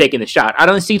open, I'm taking the shot. I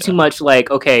don't see too much like,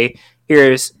 okay,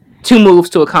 here's 2 moves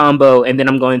to a combo, and then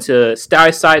I'm going to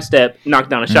sidestep, knock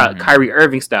down a shot, Kyrie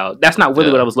Irving style. That's not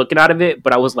really what I was looking out of it,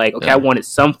 but I was like, okay, I wanted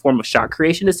some form of shot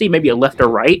creation to see, maybe a left or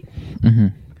right.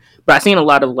 But I've seen a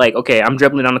lot of like, okay, I'm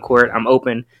dribbling down the court, I'm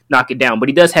open, knock it down. But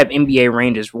he does have NBA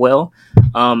range as well.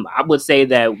 I would say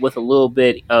that with a little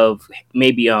bit of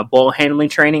maybe ball handling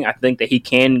training, I think that he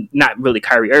can, not really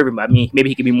Kyrie Irving, but I mean, maybe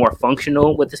he can be more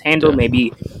functional with his handle,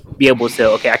 maybe be able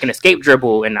to, okay, I can escape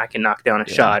dribble and I can knock down a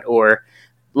shot, or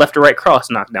left or right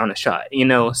cross, knock down a shot,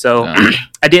 So I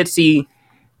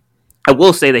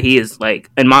will say that he is, like,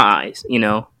 in my eyes,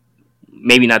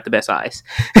 maybe not the best eyes.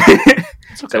 Okay.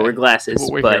 So we're glasses,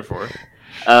 we're but here for.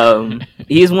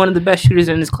 he is one of the best shooters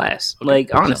in his class,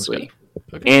 like, honestly.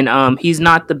 Okay. And he's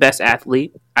not the best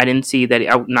athlete. I didn't see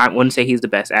that. Wouldn't say he's the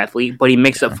best athlete, but he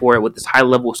makes up for it with this high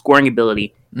level scoring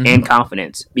ability and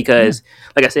confidence. Because,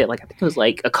 like I said, like I think it was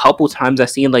like a couple times I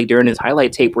seen like during his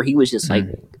highlight tape where he was just like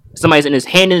somebody's in his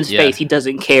face, he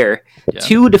doesn't care.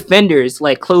 2 defenders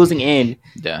like closing in,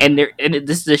 and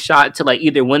this is a shot to like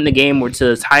either win the game or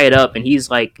to tie it up, and he's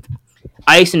like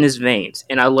ice in his veins,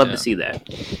 and I love to see that.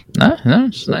 No,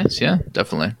 it's nice. Yeah,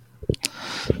 definitely.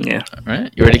 Yeah. All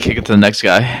right, you ready to kick it to the next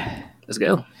guy? Let's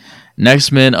go.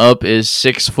 Next man up is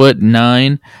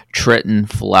 6'9" Trenton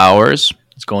Flowers.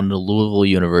 He's going to Louisville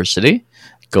University.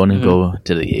 Going to go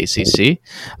to the ACC.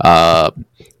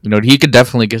 He could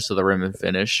definitely get to the rim and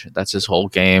finish. That's his whole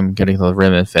game, getting to the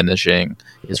rim and finishing.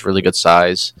 He has really good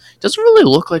size. Doesn't really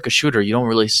look like a shooter. You don't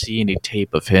really see any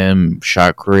tape of him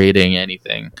shot creating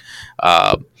anything.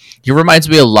 He reminds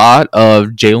me a lot of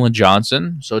Jalen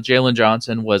Johnson. So Jalen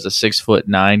Johnson was a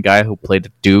 6'9" guy who played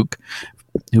at Duke,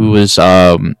 who was,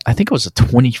 I think it was the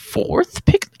 24th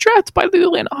pick in the draft by the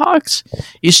Atlanta Hawks.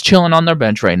 He's chilling on their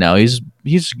bench right now. He's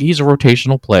a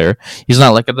rotational player. He's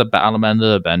not like at the bottom end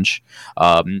of the bench.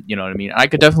 You know what I mean? I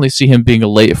could definitely see him being a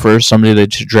late first, somebody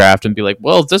to draft and be like,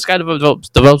 well, if this guy develops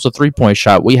a 3-point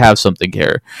shot, we have something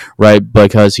here, right?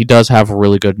 Because he does have a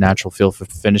really good natural feel for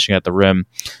finishing at the rim.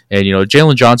 And,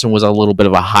 Jalen Johnson was a little bit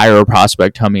of a higher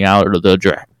prospect coming out of the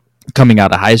draft. Coming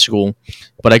out of high school,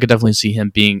 but I could definitely see him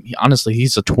being, honestly,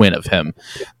 he's a twin of him,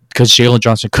 because Jalen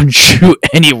Johnson couldn't shoot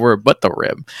anywhere but the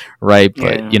rim, right?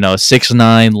 But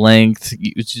 6'9" length,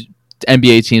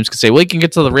 NBA teams could say, well, he can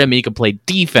get to the rim and he can play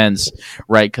defense,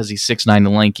 right? Because he's 6'9" and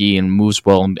lanky and moves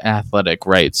well and athletic,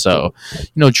 right? So,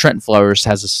 Trenton Flowers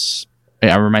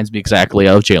reminds me exactly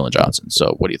of Jalen Johnson.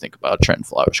 So what do you think about Trenton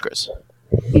Flowers, Chris?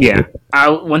 Yeah.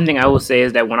 One thing I will say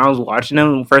is that when I was watching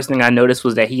him, the first thing I noticed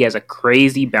was that he has a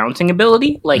crazy bouncing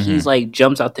ability. Like, he's like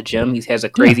jumps out the gym. He has a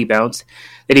crazy bounce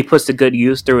that he puts to good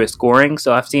use through his scoring.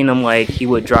 So I've seen him, like, he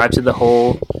would drive to the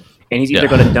hole and he's either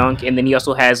going to dunk. And then he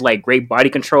also has, like, great body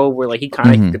control where, like, he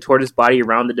kind of contort his body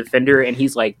around the defender, and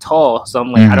he's, like, tall. So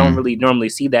I'm like, I don't really normally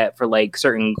see that for, like,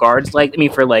 certain guards. Like,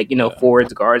 for, like,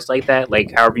 forwards, guards like that.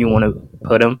 Like, however you want to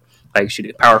put them. Like,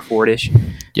 shoot, power forward-ish.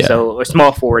 Yeah. So, or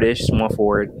small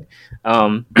forward.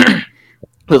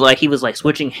 But like, he was like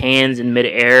switching hands in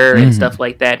midair and stuff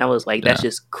like that. And I was like, that's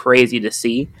just crazy to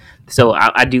see. So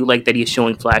I do like that he's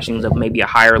showing flashings of maybe a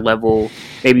higher level,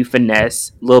 maybe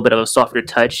finesse, a little bit of a softer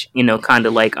touch, kind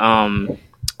of like, what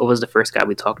was the first guy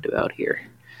we talked about here?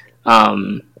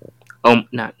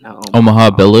 Not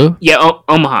Omaha Billu? Yeah,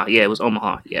 Omaha. Yeah, it was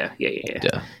Omaha. Yeah.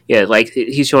 Yeah, like,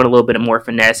 he's showing a little bit of more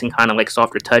finesse and kind of like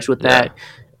softer touch with that.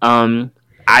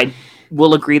 I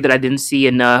will agree that I didn't see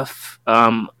enough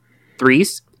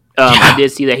threes. I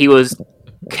did see that he was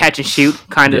catch and shoot,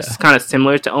 kind of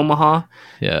similar to Omaha.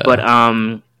 Yeah. But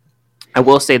I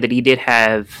will say that he did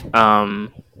have. I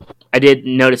did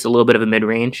notice a little bit of a mid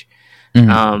range.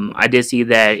 I did see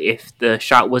that if the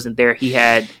shot wasn't there, he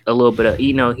had a little bit of,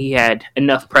 he had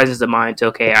enough presence of mind to,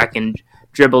 okay, I can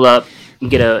dribble up and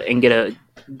get a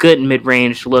good mid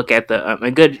range look at a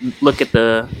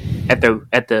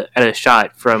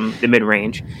shot from the mid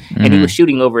range, and he was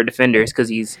shooting over defenders because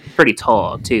he's pretty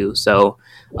tall too. So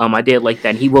I did like that.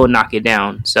 And he will knock it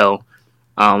down. So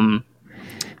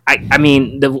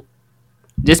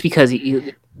just because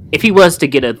if he was to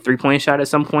get a 3-point shot at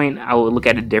some point, I would look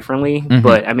at it differently.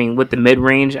 But with the mid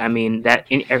range,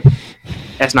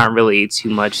 that's not really too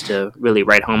much to really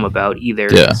write home about either.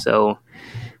 Yeah. So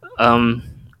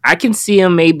I can see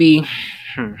him maybe.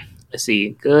 Let's see.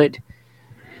 Good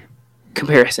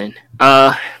comparison.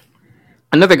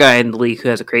 Another guy in the league who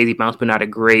has a crazy bounce but not a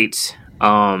great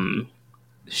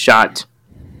shot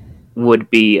would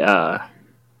be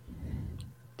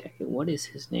what is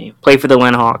his name? Played for the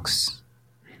Atlanta Hawks.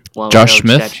 Well, Josh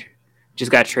Smith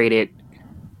just got traded.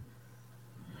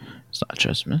 It's not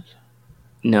Josh Smith.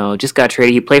 No, just got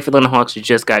traded. He played for the Atlanta Hawks.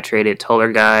 Just got traded.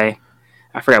 Taller guy.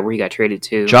 I forgot where he got traded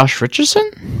to. Josh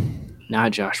Richardson?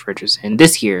 Not Josh Richardson.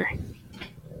 This year.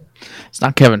 It's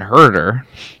not Kevin Huerter.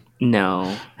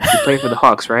 No. He played for the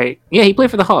Hawks, right? Yeah, he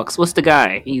played for the Hawks. What's the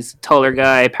guy? He's a taller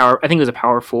guy. I think he was a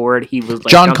power forward. He was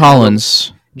like John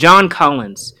Collins. John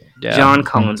Collins. Yeah. John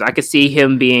Collins. I could see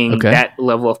him being that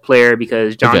level of player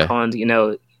because John Collins,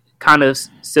 kind of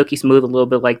silky smooth, a little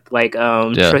bit like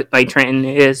Trenton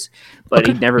is, but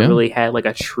he never really had like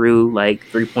a true like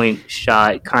 3-point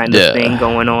shot kind of thing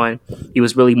going on. He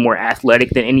was really more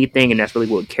athletic than anything, and that's really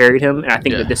what carried him. And I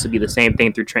think that this would be the same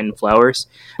thing through Trenton Flowers.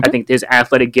 I think his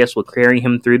athletic gifts will carry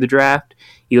him through the draft.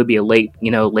 He would be a late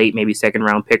maybe second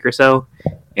round pick or so.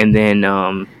 And then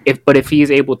if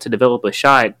he's able to develop a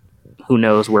shot, who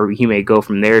knows where he may go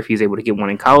from there if he's able to get one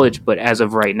in college. But as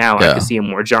of right now, I can see him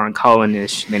more John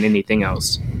Collins-ish than anything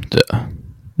else.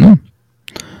 Yeah.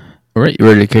 All right, you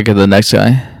ready to kick it to the next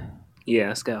guy? Yeah,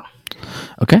 let's go.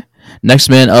 Okay. Next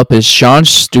man up is Sean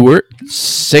Stewart,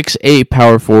 6'8"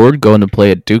 power forward, going to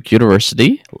play at Duke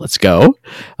University. Let's go.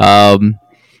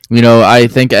 I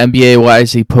think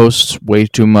NBA-wise, he posts way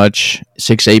too much.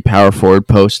 6'8" power forward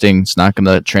posting. It's not going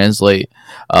to translate.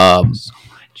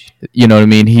 You know what I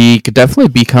mean? He could definitely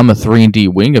become a 3-and-D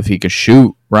wing if he could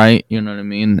shoot, right? You know what I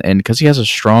mean? And because he has a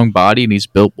strong body and he's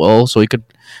built well, so he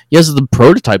has the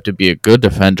prototype to be a good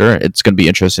defender. It's going to be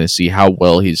interesting to see how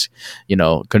well he's,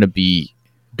 going to be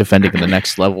defending in the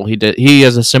next level. He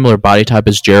has a similar body type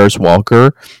as Jarace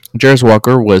Walker. Jarace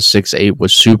Walker was 6'8",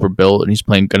 was super built, and he's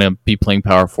going to be playing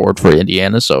power forward for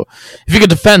Indiana. So if he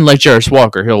could defend like Jarace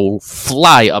Walker, he'll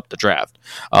fly up the draft.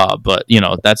 But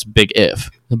that's big if.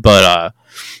 But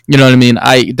you know what I mean?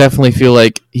 I definitely feel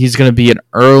like he's going to be an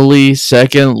early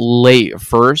second, late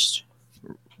first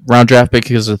round draft pick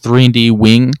because of 3-and-D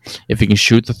wing if he can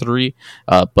shoot the three.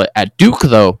 But at Duke,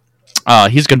 though,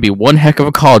 he's going to be one heck of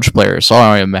a college player. So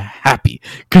I am happy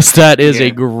because that is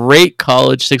a great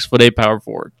college 6'8" power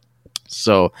forward.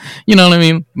 So, you know what I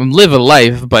mean? I'm living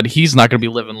life, but he's not going to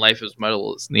be living life as much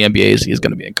in the NBA as he's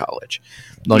going to be in college.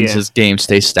 As long as his game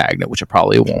stays stagnant, which it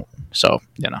probably won't. So,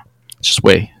 it's just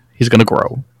way he's going to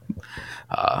grow.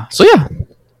 That's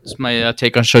my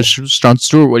take on Sean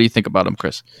Stewart. What do you think about him,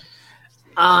 Chris?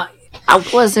 I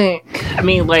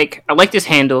like this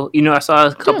handle. I saw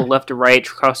a couple left to right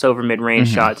crossover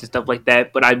mid-range shots and stuff like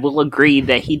that, but I will agree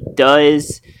that he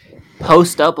does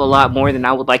post up a lot more than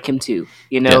I would like him to,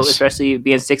 especially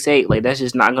being 6'8". Like, that's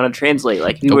just not going to translate.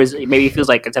 Like, maybe he feels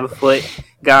like a 7-foot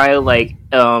guy, like,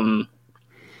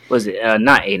 was it,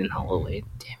 not Aiden Holloway.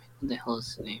 Damn it, what the hell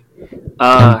is his name?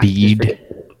 Embiid.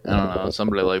 I don't know,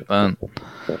 somebody like that.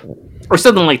 Or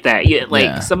something like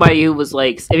that. Somebody who was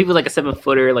like, if he was like a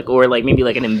 7-footer, like, or like maybe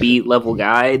like an Embiid level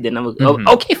guy, then I was,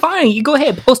 okay, fine, you go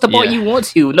ahead, post up all you want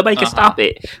to. Nobody can stop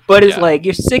it. But it's like,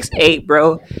 you're 6'8",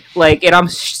 bro. Like, and I'm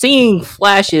seeing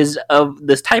flashes of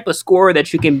this type of scorer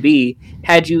that you can be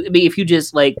if you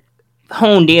just like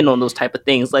honed in on those type of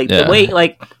things. Like the way,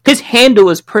 like, his handle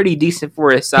is pretty decent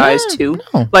for his size too.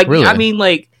 No, like, really? I mean,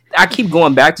 like, I keep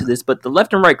going back to this, but the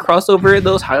left and right crossover,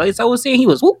 those highlights I was seeing, he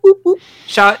was whoop, whoop, whoop,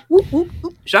 shot, whoop, whoop,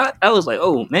 whoop, shot. I was like,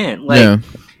 oh, man. Like,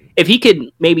 if he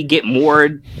could maybe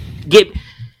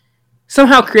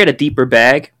somehow create a deeper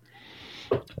bag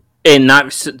and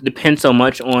not depend so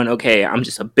much on, okay, I'm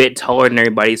just a bit taller than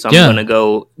everybody, so I'm going to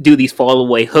go do these fall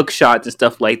away hook shots and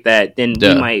stuff like that, then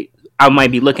I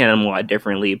might be looking at him a lot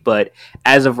differently. But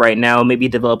as of right now, maybe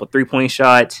develop a 3-point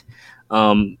shot,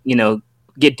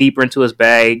 get deeper into his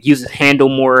bag, use his handle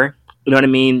more, you know what I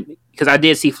mean? Because I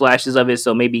did see flashes of it,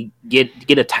 so maybe get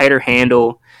a tighter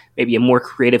handle, maybe a more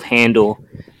creative handle,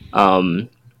 and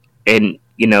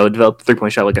develop a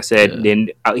 3-point shot, like I said. Then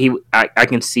I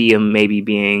can see him maybe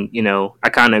being, I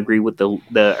kind of agree with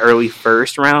the early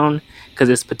first round because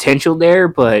there's potential there,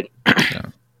 but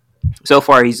so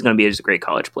far he's going to be just a great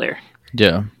college player.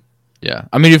 Yeah. Yeah,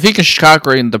 I mean, if he can shot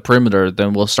right in the perimeter,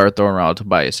 then we'll start throwing around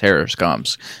Tobias Harris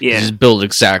comes. Yeah, he's built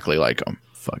exactly like him.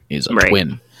 Fuck, he's a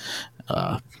twin.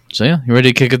 You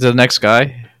ready to kick it to the next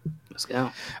guy? Let's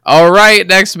go. All right,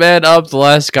 next man up, the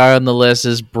last guy on the list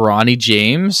is Bronny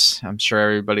James. I'm sure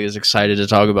everybody is excited to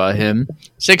talk about him.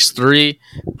 6'3",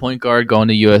 point guard going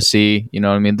to USC. You know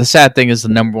what I mean? The sad thing is the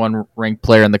number one ranked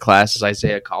player in the class is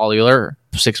Isaiah Collier,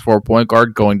 6'4" point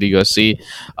guard going to USC.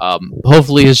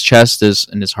 Hopefully his chest is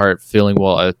and his heart feeling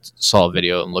well. I saw a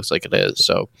video and looks like it is.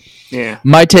 So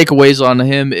my takeaways on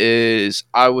him is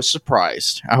I was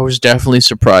surprised. I was definitely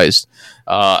surprised.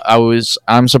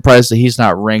 I'm surprised that he's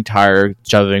not ranked higher,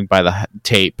 judging by the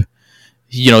tape.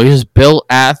 He's built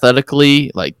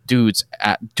athletically, like dude's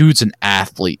an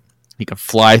athlete. He can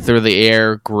fly through the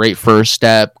air, great first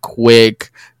step, quick,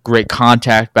 great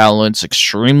contact balance,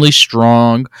 extremely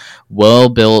strong, well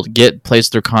built, plays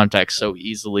through contact so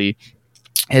easily.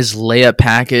 His layup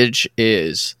package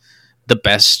is the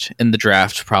best in the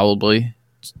draft, probably,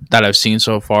 that I've seen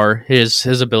so far. His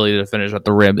ability to finish at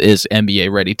the rim is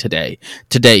NBA ready today.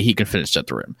 Today he can finish at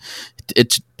the rim.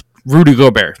 It's Rudy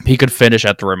Gobert. He could finish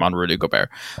at the rim on Rudy Gobert.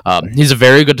 He's a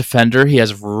very good defender. He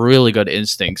has really good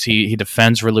instincts. He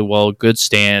defends really well. Good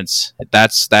stance.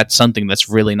 That's something that's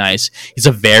really nice. He's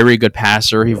a very good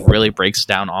passer. He really breaks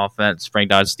down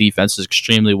his defense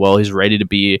extremely well. He's ready to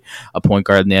be a point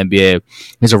guard in the NBA.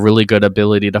 He has a really good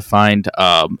ability to find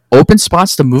open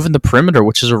spots to move in the perimeter,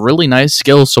 which is a really nice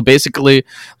skill. So basically,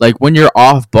 like when you're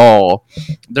off ball,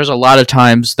 there's a lot of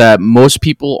times that most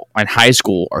people in high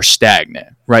school are stagnant.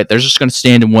 right? They're just going to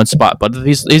stand in one spot. But if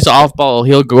he's off ball,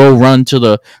 he'll go run to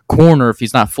the corner if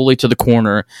he's not fully to the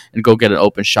corner and go get an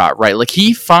open shot, right? Like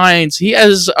he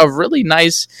has a really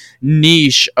nice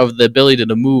niche of the ability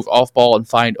to move off ball and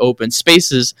find open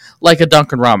spaces like a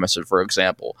Duncan Robinson, for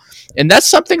example. And that's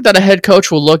something that a head coach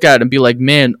will look at and be like,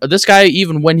 man, this guy,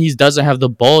 even when he doesn't have the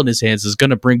ball in his hands, is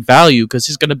going to bring value because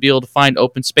he's going to be able to find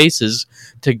open spaces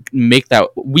to make that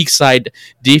weak side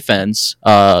defense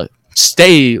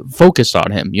stay focused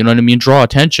on him. You know what I mean? Draw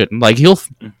attention. Like he'll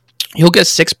get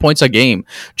 6 points a game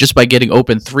just by getting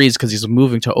open threes because he's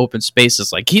moving to open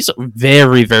spaces. Like he's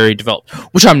very, very developed,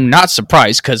 which I'm not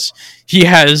surprised because he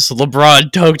has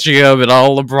LeBron coaching him and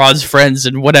all LeBron's friends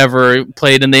and whatever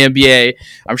played in the NBA.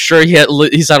 I'm sure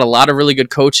he's had a lot of really good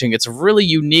coaching. It's a really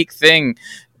unique thing.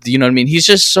 You know what I mean? He's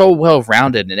just so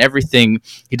well-rounded in everything.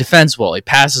 He defends well. He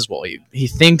passes well. He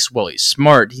thinks well. He's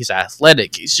smart. He's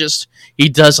athletic. He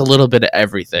does a little bit of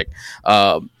everything.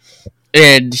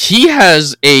 And he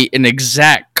has an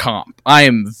exact comp. I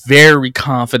am very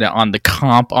confident on the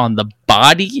comp on the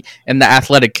body and the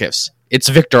athletic gifts. It's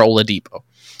Victor Oladipo.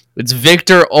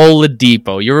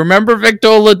 You remember Victor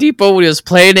Oladipo when he was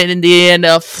playing in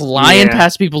Indiana, flying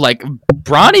past people? Like,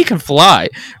 Bronny can fly.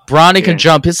 Bronny can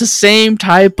jump. It's the same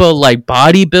type of, like,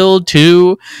 body build,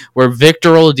 too, where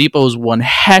Victor Oladipo is one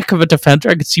heck of a defender.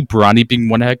 I could see Bronny being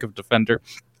one heck of a defender.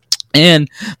 And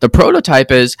the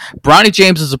prototype is Bronny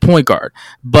James is a point guard.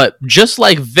 But just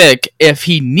like Vic, if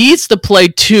he needs to play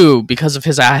two because of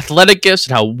his athletic gifts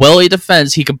and how well he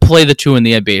defends, he can play the two in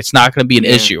the NBA. It's not going to be an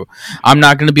issue. I'm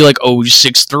not going to be like, oh, he's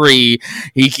 6'3".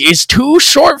 He's too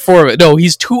short for it. No,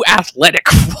 he's too athletic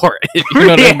for it. You know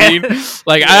what I mean?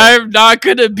 Like, I'm not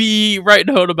going to be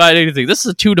writing home about anything. This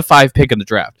is a 2 to 5 pick in the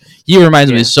draft. He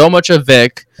reminds me so much of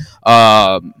Vic.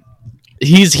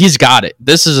 He's got it.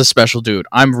 This is a special dude.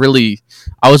 I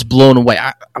was blown away.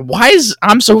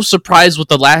 I'm so surprised with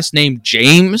the last name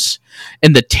James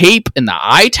and the tape and the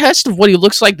eye test of what he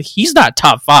looks like. He's not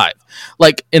top 5,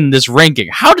 like in this ranking.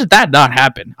 How did that not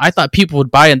happen? I thought people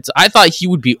would buy into. I thought he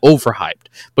would be overhyped,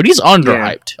 but he's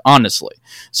underhyped, honestly.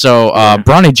 So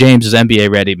Bronny James is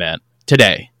NBA ready, man.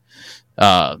 Today.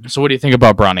 So what do you think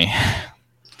about Bronny?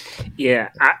 Yeah,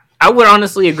 I would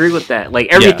honestly agree with that. Like,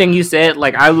 everything you said,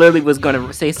 like, I literally was going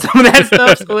to say some of that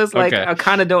stuff, so it's like, I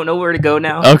kind of don't know where to go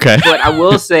now. Okay. But I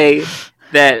will say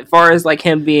that as far as, like,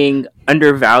 him being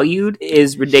undervalued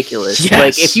is ridiculous. Yes.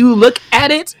 Like, if you look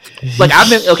at it, like,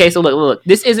 so look,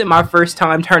 this isn't my first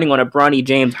time turning on a Bronny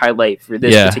James highlight for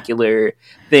this particular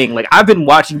thing. Like, I've been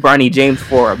watching Bronny James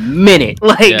for a minute.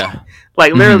 Like,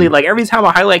 like, literally, like, every time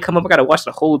a highlight come up, I got to watch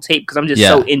the whole tape because I'm just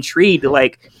so intrigued.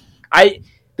 Like,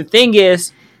 the thing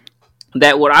is,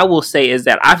 that what I will say is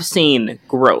that I've seen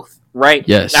growth, right?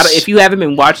 Yes. If you haven't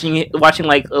been watching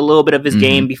like a little bit of his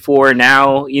game before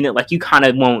now, you know, like you kind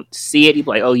of won't see it. You'd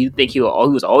be like, oh, you think he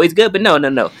was always good, but no.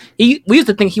 We used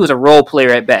to think he was a role player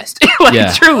at best.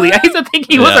 Like truly, I used to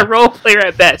think he was a role player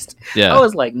at best. Yeah. I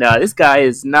was like, no, this guy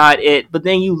is not it. But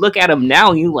then you look at him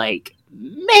now, and you like,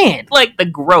 man, like the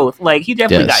growth. Like he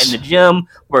definitely got in the gym,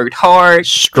 worked hard,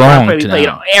 strong.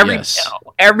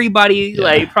 Everybody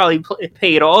like probably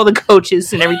paid all the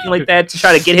coaches and everything like that to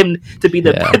try to get him to be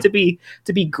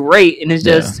to be great. And it's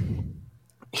just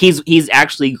he's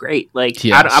actually great. Like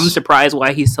I'm surprised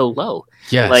why he's so low.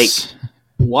 Yes. Like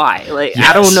why? Like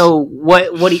I don't know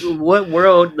what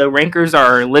world the rankers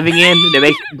are living in to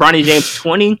make Bronny James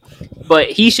 20,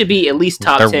 but he should be at least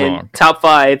top 10, top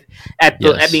 5 at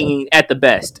being at the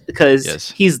best because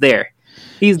he's there.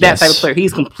 He's that type of player.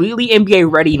 He's completely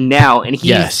NBA ready now, and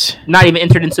he's not even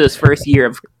entered into his first year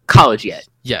of college yet.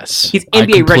 Yes. He's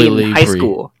NBA ready in high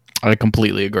school. I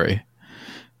completely agree.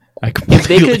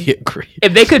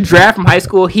 If they could draft from high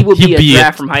school, he would be a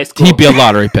draft from high school. He'd be a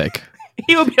lottery pick.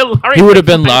 He would be a lottery. He would have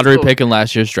been lottery pick in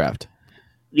last year's draft.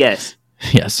 Yes.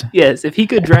 Yes. Yes. If he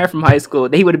could draft from high school,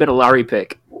 he would have been a lottery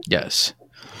pick. Yes.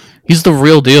 He's the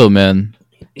real deal, man.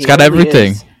 He's got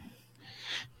everything.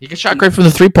 He can shot great from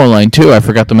the 3-point line too. I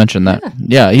forgot to mention that.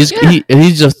 Yeah, he's a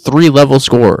 3-level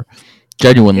scorer.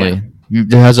 Genuinely, he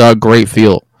has a great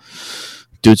feel.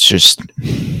 Dude's just.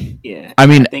 Yeah. I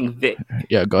mean,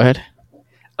 yeah. Go ahead.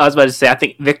 I was about to say, I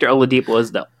think Victor Oladipo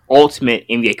is the ultimate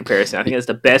NBA comparison. I think it's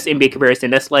the best NBA comparison.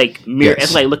 That's like mirror.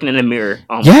 It's like looking in a mirror.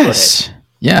 Yes.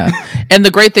 Yeah. And the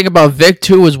great thing about Vic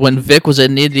too is when Vic was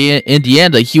in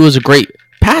Indiana, he was a great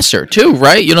passer too,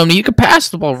 right? You know what I mean? He could pass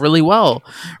the ball really well,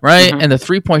 right? And the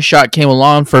 3-point shot came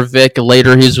along for Vic.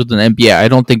 Later, he's with an NBA. I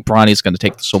don't think Bronny's going to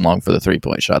take so long for the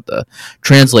 3-point shot to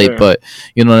translate, but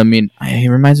you know what I mean? He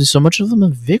reminds me so much of him.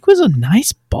 And Vic was a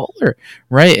nice baller,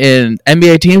 right? And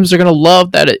NBA teams are going to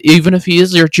love that. Even if he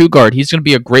is your two guard, he's going to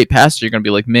be a great passer. You're going to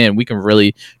be like, man, we can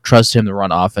really trust him to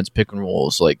run offense, pick and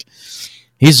rolls. Like,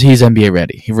 he's NBA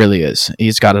ready. He really is.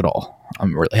 He's got it all.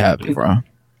 I'm really happy for him.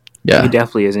 Yeah, he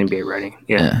definitely is NBA ready.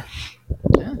 Yeah.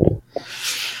 All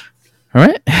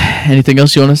right. Anything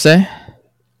else you want to say?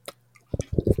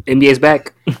 NBA's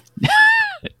back.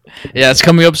 Yeah, it's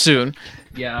coming up soon.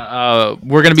 Yeah,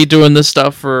 we're gonna be doing this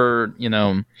stuff for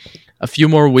a few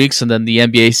more weeks, and then the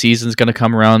NBA season is going to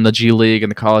come around, the G League and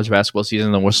the college basketball season,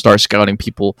 and then we'll start scouting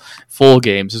people full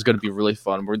games. It's going to be really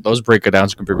fun. Those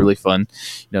breakdowns are going to be really fun.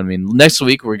 You know what I mean? Next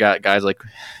week, we got guys like,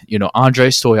 Andrei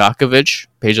Stojakovic,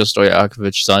 Peja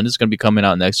Stojakovic's son, is going to be coming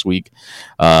out next week.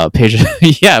 Peja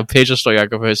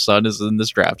Stojakovic's son is in this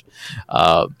draft.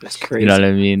 That's crazy. You know what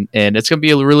I mean? And it's going to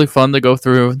be really fun to go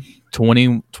through.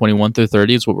 21 through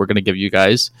 30 is what we're going to give you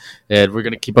guys, and we're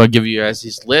going to keep on giving you guys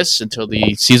these lists until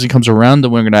the season comes around,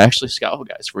 and we're going to actually scout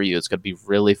guys for you. It's going to be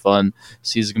really fun.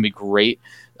 Season's going to be great.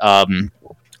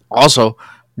 Also,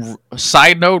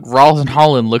 side note, Rawls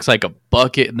Holland looks like a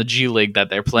bucket in the G League that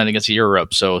they're playing against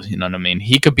Europe, so you know what I mean?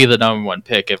 He could be the number one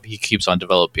pick if he keeps on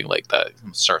developing like that.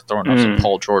 Start throwing out some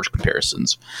Paul George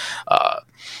comparisons.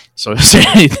 So is there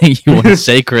anything you want to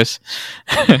say, Chris?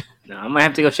 No, I might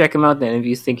have to go check him out then if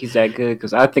you think he's that good,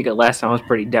 because I think last time I was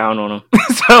pretty down on him.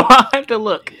 So I'll have to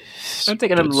look. I'm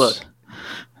taking him to look.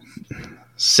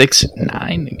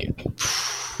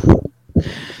 6'9".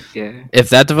 Yeah. If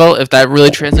that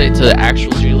really translates to the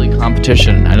actual G League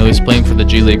competition, I know he's playing for the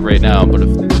G League right now, but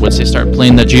once they start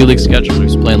playing the G League schedule,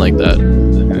 he's playing like that.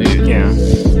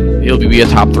 He'll be a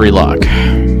top 3 lock.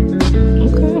 Okay.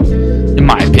 In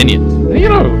my opinion.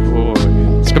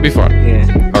 It's gonna be fun.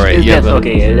 Yeah. All right.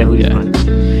 Definitely fun.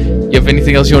 You have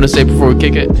anything else you want to say before we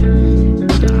kick it?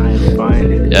 I'm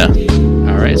fine. Yeah.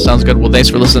 All right. Sounds good. Well, thanks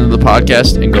for listening to the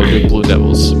podcast, and go Big Blue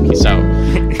Devils. Peace out.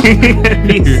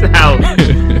 Peace out.